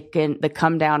 the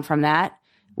come down from that,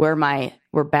 where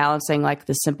we're balancing like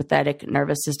the sympathetic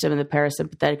nervous system and the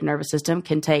parasympathetic nervous system,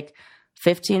 can take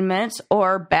 15 minutes,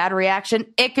 or bad reaction,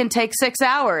 it can take 6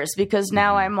 hours, because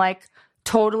now I'm like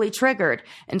totally triggered.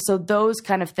 And so those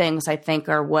kind of things I think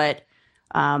are what,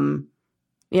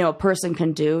 a person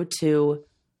can do to,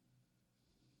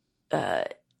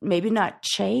 maybe not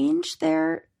change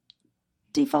their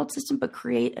default system, but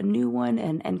create a new one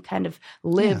and kind of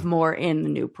live more in the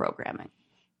new programming.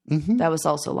 That was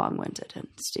also long-winded and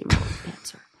steamrolled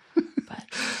answer. But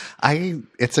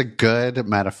it's a good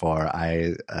metaphor.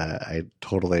 I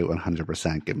totally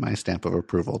 100% give my stamp of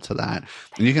approval to that.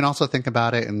 And you can also think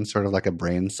about it in sort of like a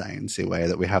brain sciencey way,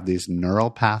 that we have these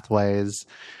neural pathways,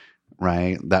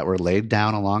 right, that were laid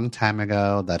down a long time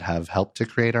ago that have helped to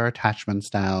create our attachment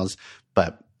styles.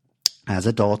 But as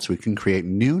adults, we can create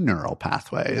new neural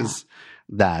pathways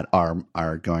that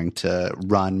are going to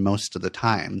run most of the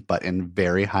time. But in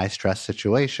very high stress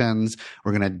situations,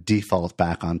 we're going to default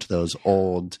back onto those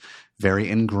old, very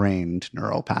ingrained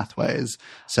neural pathways.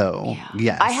 So,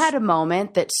 yes. I had a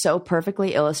moment that so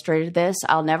perfectly illustrated this.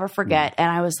 I'll never forget.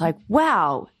 And I was like,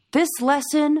 wow, this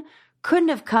lesson couldn't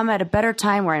have come at a better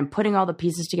time, where I'm putting all the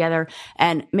pieces together.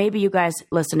 And maybe you guys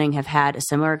listening have had a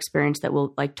similar experience that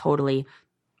will like totally,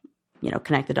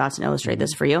 connect the dots and illustrate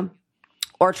this for you.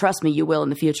 Or trust me, you will in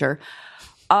the future.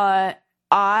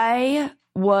 I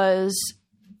was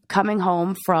coming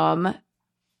home from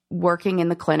working in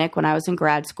the clinic when I was in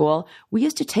grad school. We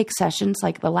used to take sessions,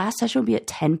 like the last session would be at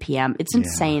 10 p.m. It's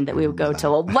insane that we would go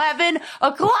till 11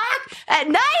 o'clock at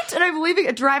night. And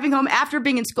I'm driving home after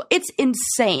being in school. It's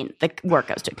insane, the work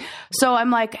I was doing. So I'm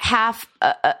like half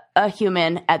a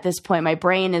human at this point. My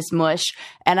brain is mush,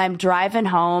 and I'm driving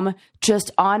home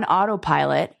just on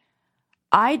autopilot.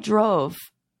 I drove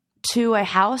to a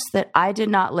house that I did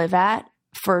not live at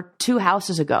for 2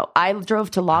 houses ago. I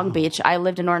drove to Long Beach. I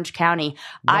lived in Orange County.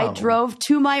 Wow. I drove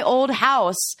to my old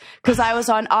house because I was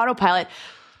on autopilot.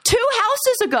 2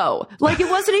 houses ago. Like, it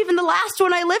wasn't even the last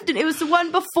one I lived in. It was the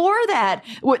one before that.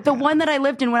 The one that I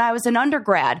lived in when I was an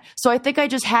undergrad. So I think I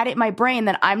just had it in my brain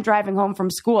that I'm driving home from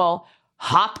school,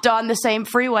 hopped on the same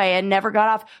freeway and never got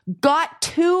off, got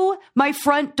to my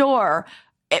front door,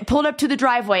 pulled up to the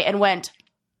driveway and went,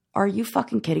 are you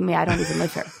fucking kidding me? I don't even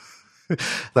live here.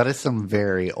 That is some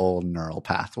very old neural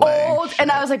pathway. Old.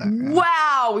 And I was like,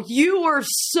 wow, you were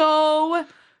so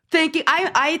thinking.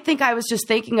 I think I was just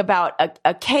thinking about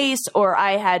a case, or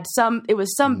I had it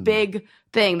was some big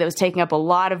thing that was taking up a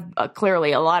lot of,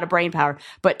 clearly a lot of brain power,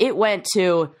 but it went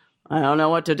to, I don't know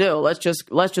what to do. Let's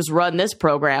just run this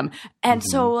program. And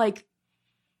so like,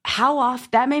 how often,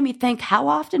 that made me think, how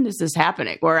often is this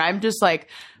happening? Where I'm just like,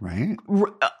 right?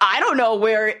 I don't know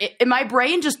where my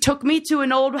brain just took me to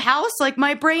an old house. Like,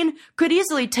 my brain could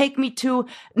easily take me to,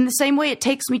 in the same way it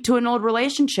takes me to an old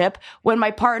relationship, when my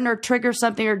partner triggers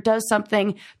something or does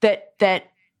something that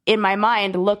in my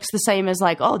mind looks the same as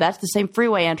like, oh, that's the same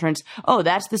freeway entrance. Oh,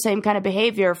 that's the same kind of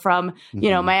behavior from,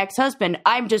 my ex-husband.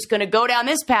 I'm just going to go down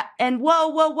this path and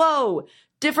whoa.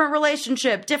 Different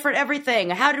relationship, different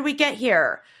everything. How did we get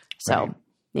here? So,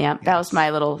 that was my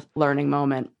little learning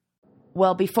moment.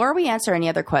 Well, before we answer any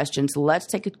other questions, let's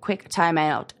take a quick time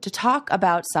out to talk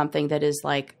about something that is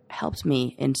like helped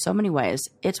me in so many ways.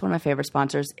 It's one of my favorite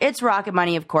sponsors. It's Rocket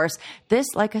Money, of course. This,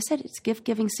 like I said, it's gift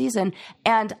giving season,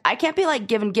 and I can't be like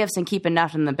giving gifts and keeping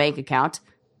nothing in the bank account.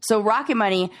 So Rocket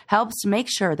Money helps make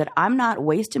sure that I'm not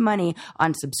wasting money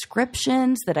on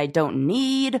subscriptions that I don't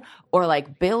need, or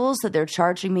like bills that they're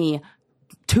charging me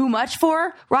too much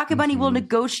for. Rocket Money will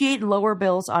negotiate and lower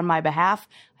bills on my behalf.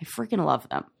 I freaking love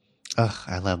them. Ugh,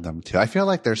 I love them too. I feel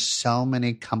like there's so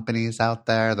many companies out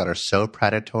there that are so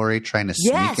predatory, trying to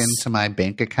sneak into my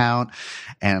bank account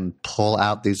and pull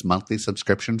out these monthly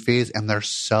subscription fees. And they're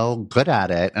so good at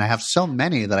it. And I have so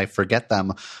many that I forget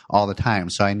them all the time.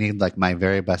 So I need like my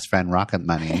very best friend, Rocket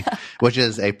Money, which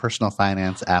is a personal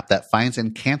finance app that finds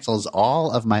and cancels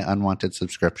all of my unwanted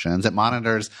subscriptions. It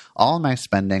monitors all my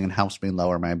spending and helps me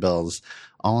lower my bills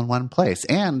all in one place.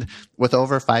 And with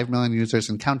over 5 million users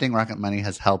and counting, Rocket Money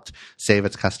has helped save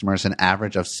its customers an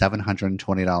average of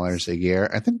 $720 a year.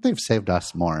 I think they've saved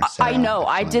us more. Sarah, I know.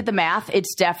 actually. I did the math.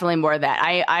 It's definitely more than that.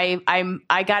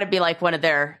 I got to be like one of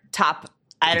their top,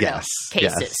 I don't know,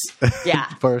 cases. Yes. Yeah.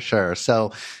 For sure.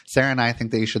 So Sarah and I think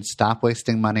that you should stop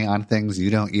wasting money on things you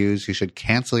don't use. You should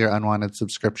cancel your unwanted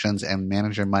subscriptions and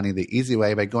manage your money the easy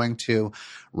way by going to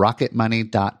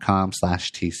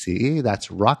rocketmoney.com/TCE. That's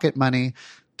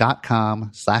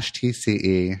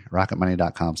rocketmoney.com/TCE,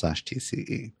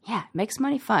 rocketmoney.com/TCE. Yeah, it makes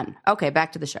money fun. Okay,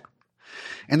 back to the show.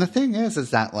 And the thing is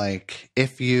that like,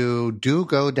 if you do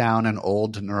go down an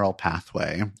old neural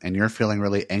pathway and you're feeling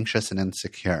really anxious and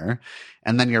insecure,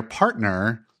 and then your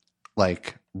partner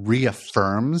like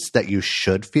reaffirms that you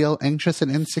should feel anxious and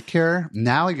insecure,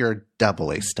 now you're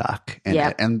doubly stuck in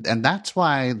it. And that's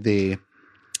why the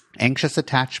anxious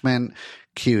attachment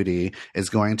cutie is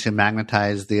going to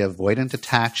magnetize the avoidant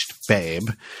attached babe,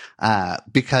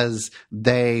 because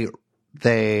they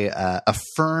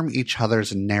affirm each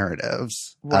other's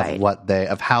narratives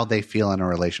of how they feel in a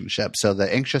relationship. So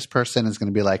the anxious person is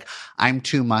going to be like, I'm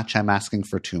too much, I'm asking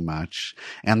for too much.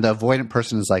 And the avoidant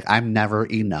person is like, I'm never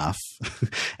enough.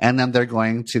 And then they're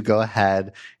going to go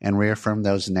ahead and reaffirm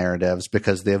those narratives,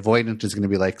 because the avoidant is going to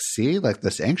be like, see, like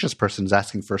this anxious person is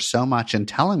asking for so much and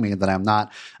telling me that I'm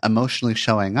not emotionally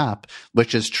showing up,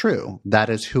 which is true. That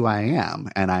is who I am,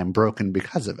 and I'm broken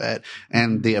because of it.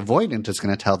 And the avoidant is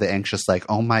going to tell the anxious, like,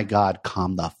 oh my God,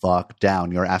 calm the fuck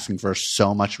down. You're asking for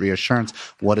so much reassurance.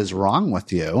 What is wrong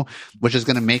with you? Which is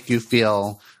going to make you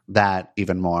feel that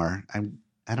even more.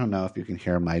 I don't know if you can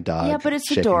hear my dog. Yeah, but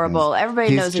it's adorable.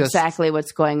 Everybody knows exactly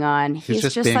what's going on. He's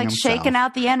just like himself. Shaking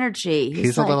out the energy.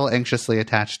 He's like, a little anxiously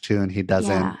attached too, and he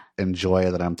doesn't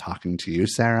enjoy that I'm talking to you,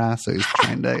 Sarah. So he's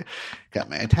trying to get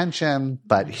my attention,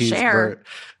 but he's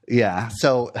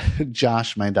so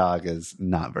Josh, my dog, is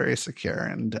not very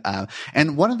secure.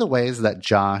 And one of the ways that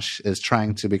Josh is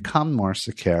trying to become more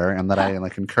secure, and that I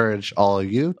like encourage all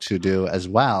of you to do as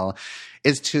well,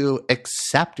 is to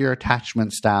accept your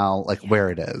attachment style like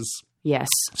where it is. Yes.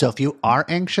 So if you are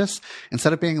anxious,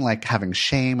 instead of being like having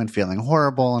shame and feeling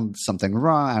horrible and something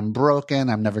wrong, I'm broken,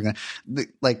 I'm never going to,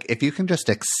 like, if you can just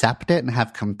accept it and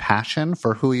have compassion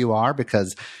for who you are,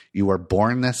 because you were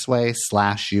born this way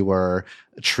 / you were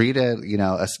treated,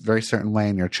 a very certain way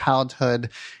in your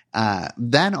childhood,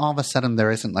 then all of a sudden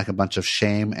there isn't like a bunch of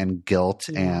shame and guilt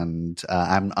and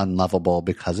I'm unlovable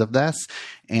because of this.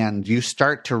 And you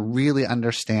start to really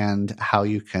understand how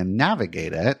you can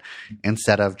navigate it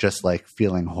instead of just like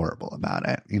feeling horrible about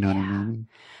it. You know what I mean?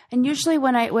 And usually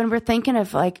when we're thinking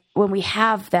of like, when we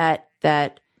have that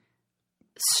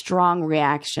strong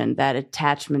reaction, that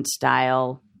attachment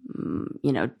style,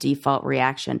 default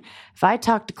reaction, if I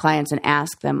talk to clients and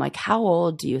ask them like, how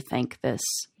old do you think this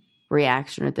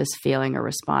reaction or this feeling or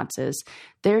response is,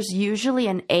 there's usually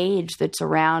an age that's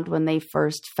around when they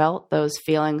first felt those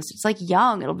feelings. It's like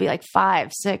young, it'll be like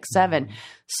 5, 6, 7.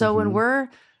 So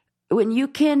when you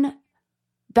can,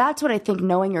 that's what I think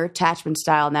knowing your attachment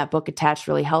style in that book Attached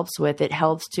really helps with. It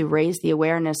helps to raise the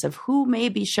awareness of who may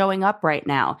be showing up right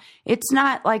now. It's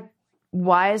not like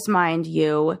wise mind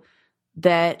you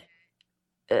that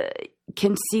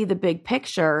can see the big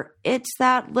picture. It's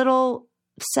that little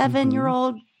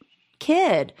 7-year-old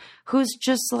kid who's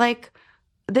just like,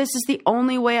 this is the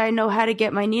only way I know how to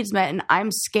get my needs met, and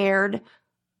I'm scared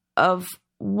of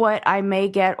what I may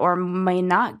get or may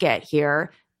not get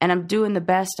here, and I'm doing the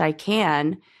best I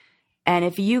can. And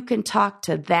if you can talk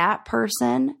to that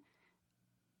person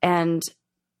and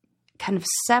kind of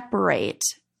separate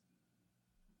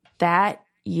that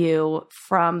you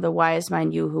from the wise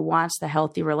mind you who wants the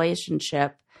healthy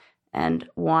relationship and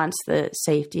wants the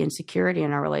safety and security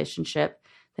in our relationship,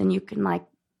 then you can like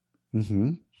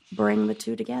bring the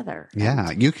two together.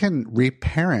 Yeah. You can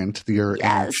reparent your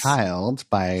inner child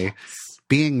by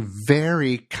being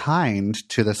very kind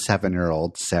to the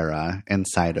 7-year-old Sarah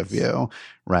inside of you,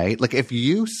 right? Like if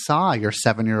you saw your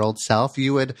 7-year-old self,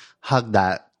 you would hug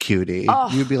that cutie.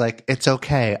 You'd be like, it's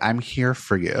okay. I'm here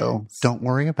for you. Don't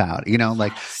worry about it.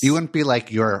 Like you wouldn't be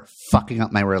like, you're fucking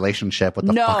up my relationship. What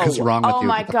the fuck is wrong with you?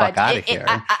 My Get the God. fuck out of here.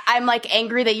 I'm like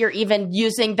angry that you're even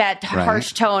using that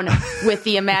harsh tone with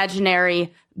the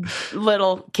imaginary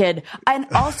little kid. And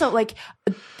also like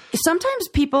sometimes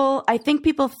people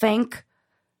think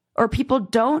or people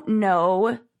don't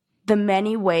know the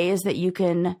many ways that you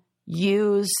can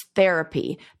use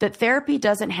therapy. That therapy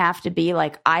doesn't have to be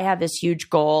like, I have this huge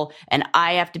goal and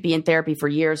I have to be in therapy for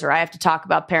years, or I have to talk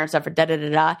about parent stuff for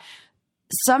da-da-da-da.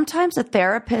 Sometimes a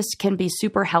therapist can be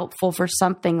super helpful for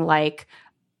something like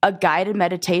a guided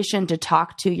meditation to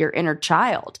talk to your inner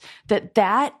child.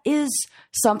 That is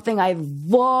something I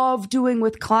love doing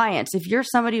with clients. If you're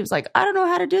somebody who's like, I don't know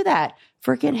how to do that,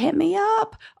 freaking hit me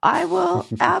up. I will.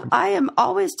 I am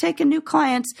always taking new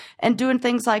clients and doing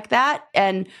things like that.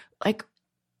 And like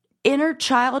inner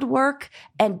child work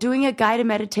and doing a guided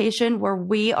meditation where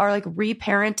we are like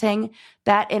reparenting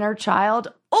that inner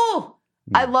child. Oh,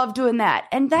 I love doing that.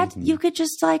 And that you could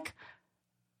just like,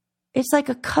 it's like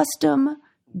a custom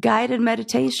guided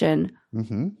meditation,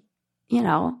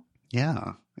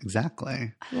 Yeah,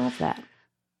 exactly. I love that.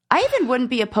 I even wouldn't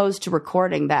be opposed to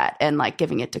recording that and like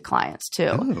giving it to clients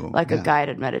too, a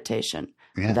guided meditation.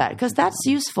 Yeah, because that's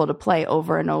useful to play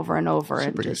over and over and over. Super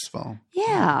and just, useful.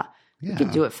 Yeah. We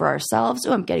can do it for ourselves.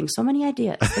 Oh, I'm getting so many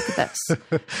ideas. Look at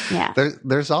this. Yeah.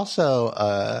 There's also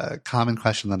a common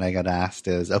question that I get asked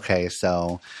is, okay,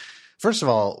 so first of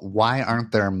all, why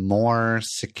aren't there more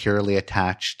securely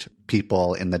attached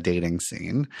people in the dating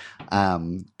scene?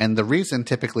 And the reason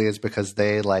typically is because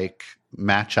they like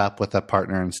match up with a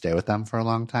partner and stay with them for a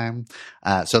long time.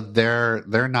 So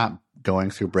they're not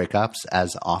going through breakups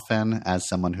as often as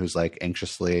someone who's like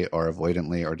anxiously or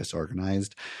avoidantly or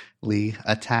disorganizedly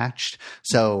attached.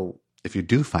 So if you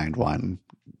do find one,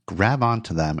 grab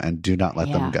onto them and do not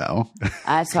let them go.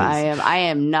 That's why I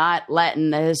am not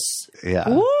letting this. Yeah.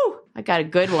 Woo! I got a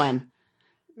good one.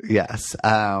 Yes.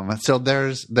 So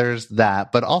there's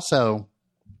that, but also,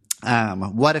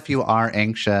 what if you are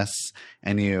anxious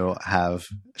and you have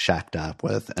shacked up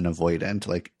with an avoidant?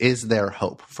 Like, is there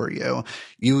hope for you?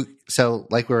 So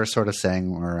like we were sort of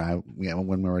saying, or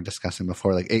when we were discussing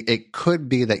before, like it could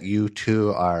be that you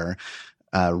two are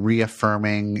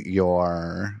reaffirming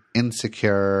your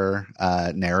insecure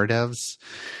narratives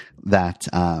that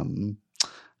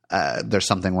there's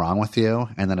something wrong with you,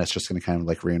 and then it's just going to kind of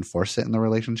like reinforce it in the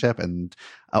relationship, and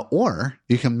or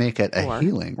you can make it a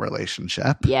healing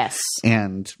relationship. Yes.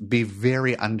 And be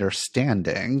very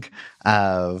understanding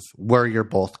of where you're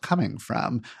both coming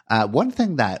from. One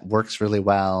thing that works really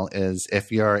well is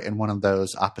if you're in one of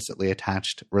those oppositely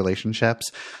attached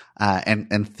relationships,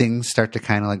 and things start to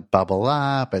kind of like bubble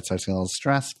up, it starts getting a little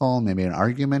stressful, maybe an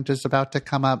argument is about to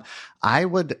come up, I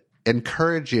would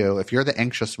encourage you, if you're the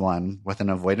anxious one with an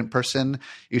avoidant person,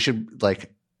 you should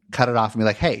like cut it off and be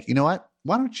like, hey, you know what?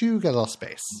 Why don't you get a little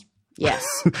space? Yes.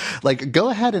 Like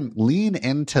go ahead and lean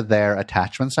into their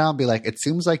attachment style and be like, it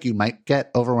seems like you might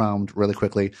get overwhelmed really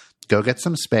quickly. Go get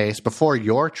some space before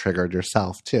you're triggered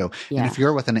yourself too. Yeah. And if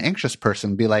you're with an anxious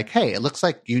person, be like, hey, it looks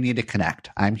like you need to connect.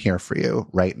 I'm here for you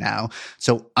right now.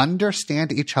 So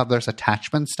understand each other's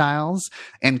attachment styles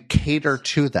and cater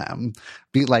to them.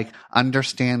 Be like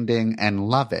understanding and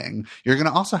loving. You're going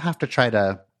to also have to try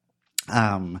to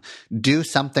do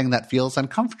something that feels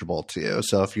uncomfortable to you.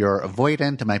 So if you're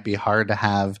avoidant, it might be hard to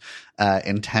have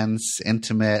intense,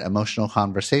 intimate, emotional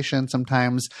conversation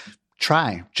sometimes.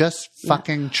 Try. Just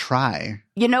fucking try.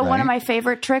 You know, one of my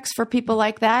favorite tricks for people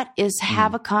like that is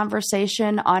have a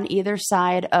conversation on either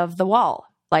side of the wall.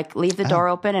 Like leave the door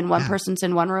open and one person's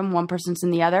in one room, one person's in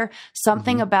the other.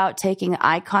 Something about taking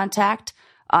eye contact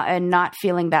and not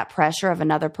feeling that pressure of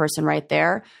another person right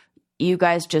there. You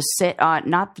guys just sit on,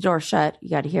 not the door shut,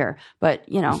 you got to hear, but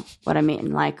you know what I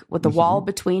mean? Like with the wall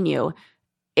between you,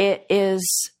 it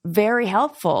is very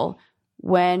helpful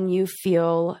when you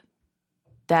feel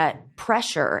that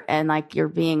pressure and like you're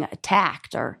being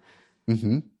attacked or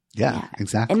Yeah,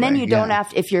 exactly. and then you don't have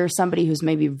to, if you're somebody who's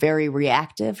maybe very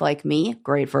reactive like me,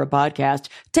 great for a podcast,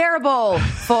 terrible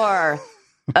for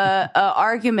a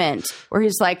argument where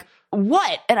he's like,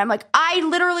 what? And I'm like, I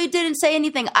literally didn't say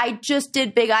anything, I just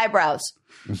did big eyebrows.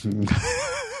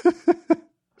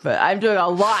 But I'm doing a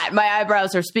lot. My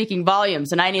eyebrows are speaking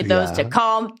volumes and I need those to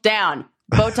calm down.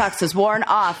 Botox is worn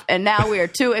off and now we are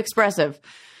too expressive.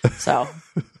 So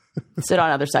sit on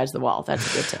other sides of the wall.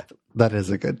 That's a good tip. That is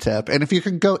a good tip. And if you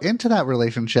can go into that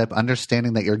relationship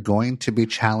understanding that you're going to be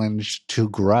challenged to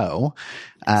grow,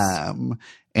 and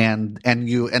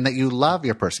that you love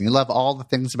your person, you love all the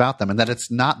things about them, and that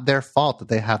it's not their fault that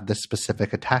they have this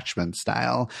specific attachment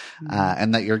style,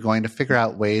 and that you're going to figure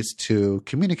out ways to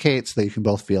communicate so that you can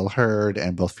both feel heard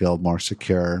and both feel more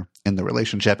secure in the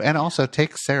relationship. And also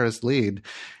take Sarah's lead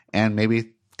and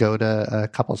maybe go to a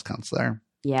couples counselor.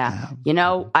 Yeah. You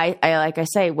know, I like I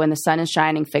say, when the sun is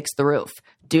shining, fix the roof.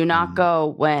 Do not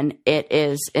go when it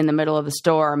is in the middle of the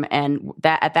storm. And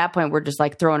that at that point, we're just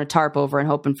like throwing a tarp over and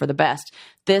hoping for the best.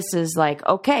 This is like,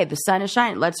 okay, the sun is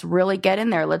shining. Let's really get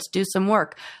in there. Let's do some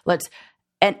work.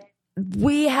 And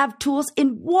we have tools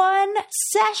in one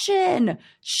session.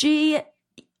 She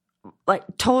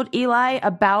told Eli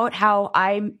about how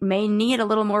I may need a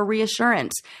little more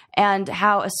reassurance and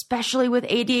how, especially with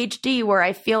ADHD, where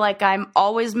I feel like I'm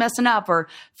always messing up or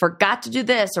forgot to do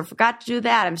this or forgot to do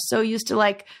that. I'm so used to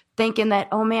like thinking that,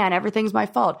 oh man, everything's my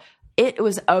fault. It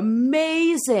was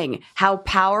amazing how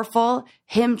powerful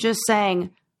him just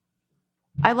saying,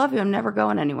 I love you. I'm never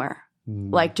going anywhere.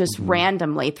 Like just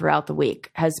randomly throughout the week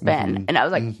has been. And I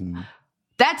was like,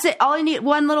 that's it. All I need,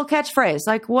 one little catchphrase,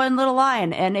 like one little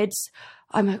line. And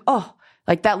I'm like, oh,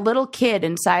 like that little kid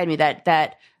inside me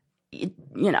that, you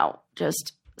know,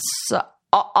 just so,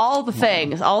 all the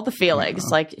things, all the feelings,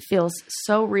 like it feels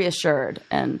so reassured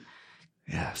and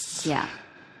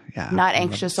not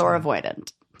anxious or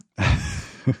avoidant.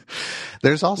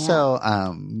 There's also,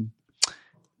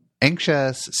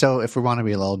 anxious. So if we want to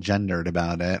be a little gendered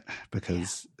about it,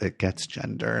 because it gets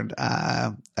gendered,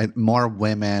 more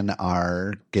women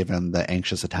are given the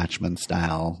anxious attachment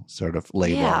style sort of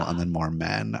label, and then more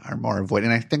men are more avoidant.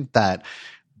 And I think that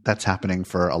that's happening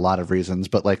for a lot of reasons,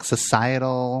 but like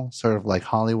societal sort of like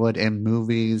Hollywood and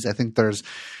movies, I think there's,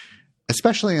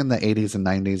 especially in the 80s and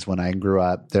 90s when I grew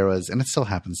up, there was, and it still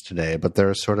happens today, but there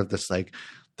was sort of this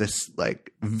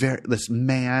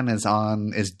man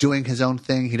is doing his own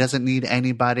thing. He doesn't need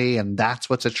anybody, and that's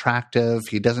what's attractive.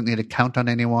 He doesn't need to count on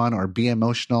anyone or be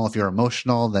emotional. If you're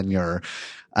emotional, then you're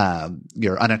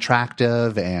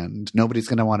unattractive, and nobody's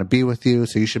going to want to be with you.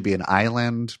 So you should be an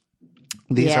island.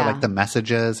 These are like the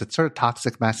messages. It's sort of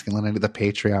toxic masculinity, the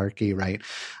patriarchy, right?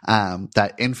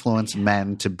 That influence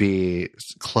men to be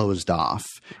closed off.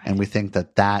 And we think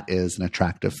that that is an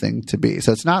attractive thing to be.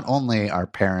 So it's not only our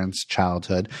parents'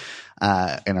 childhood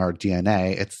in our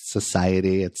DNA, it's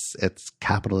society, it's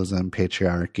capitalism,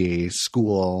 patriarchy,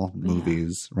 school,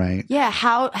 movies, right? Yeah.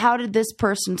 How did this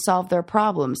person solve their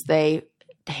problems? They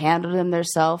handled them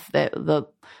themselves. The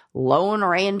Lone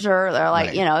Ranger, they're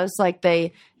like, you know, it's like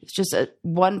it's just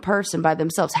one person by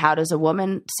themselves. How does a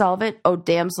woman solve it? Oh,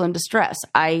 damsel in distress.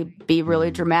 I be really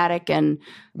dramatic and,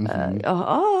 you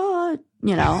know,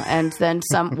 and then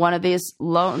one of these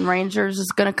Lone Rangers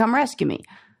is going to come rescue me.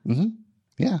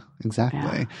 Yeah, exactly.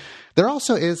 Yeah. There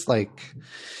also is like,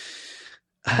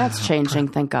 that's changing,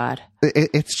 thank God.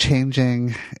 It's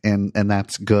changing, and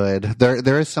that's good.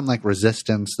 There is some like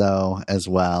resistance though as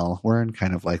well. We're in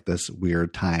kind of like this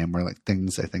weird time where like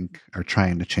things I think are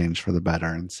trying to change for the better,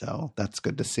 and so that's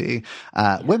good to see.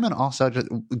 Women also,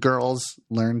 girls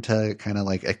learn to kind of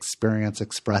like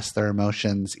express their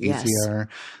emotions easier.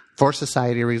 for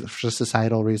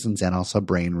societal reasons and also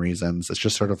brain reasons. It's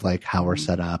just sort of like how we're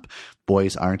set up.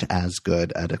 Boys aren't as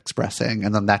good at expressing,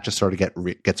 and then that just sort of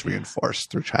gets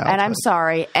reinforced through childhood. And I'm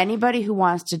sorry, anybody who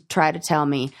wants to try to tell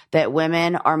me that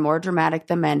women are more dramatic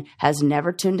than men has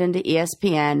never tuned into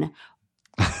ESPN.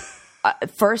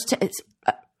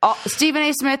 Stephen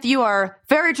A. Smith, you are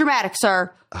very dramatic,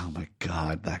 sir. Oh my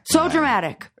God, that guy. So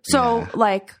dramatic. So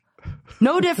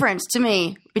no difference to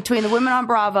me between the women on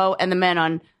Bravo and the men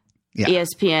on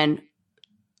ESPN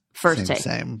First Take.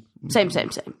 Same. Yeah, just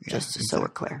exactly. so we're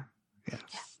clear. Yes.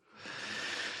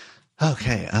 Yeah.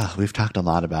 Okay. We've talked a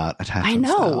lot about attachment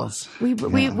styles.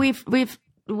 We've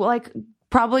like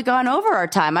probably gone over our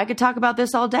time. I could talk about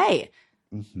this all day.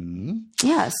 Mm-hmm.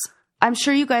 Yes. I'm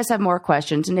sure you guys have more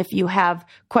questions. And if you have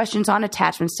questions on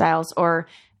attachment styles or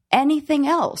anything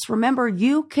else, remember,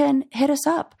 you can hit us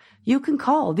up. You can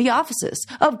call the offices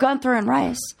of Gunther and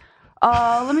Rice.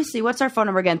 Let me see. What's our phone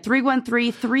number again?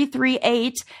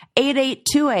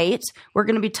 313-338-8828. We're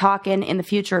going to be talking in the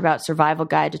future about Survival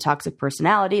Guide to Toxic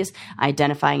Personalities,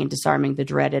 identifying and disarming the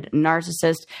dreaded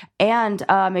narcissist, and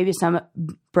maybe some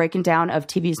breaking down of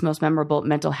TV's most memorable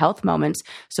mental health moments.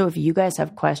 So if you guys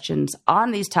have questions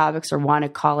on these topics or want to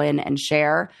call in and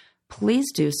share,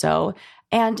 please do so.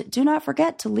 And do not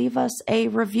forget to leave us a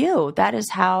review. That is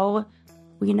how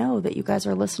we know that you guys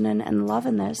are listening and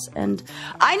loving this. And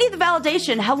I need the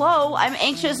validation. Hello, I'm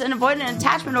anxious and avoiding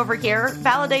attachment over here.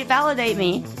 Validate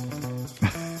me.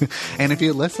 And if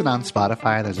you listen on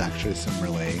Spotify, there's actually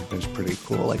there's pretty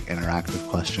cool like interactive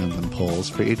questions and polls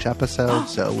for each episode.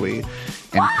 So we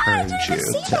encourage you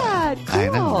to. That. Cool. I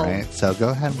know, right? So go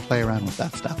ahead and play around with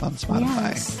that stuff on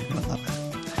Spotify. Yes. I love it.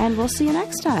 And we'll see you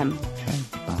next time. Okay,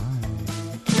 bye.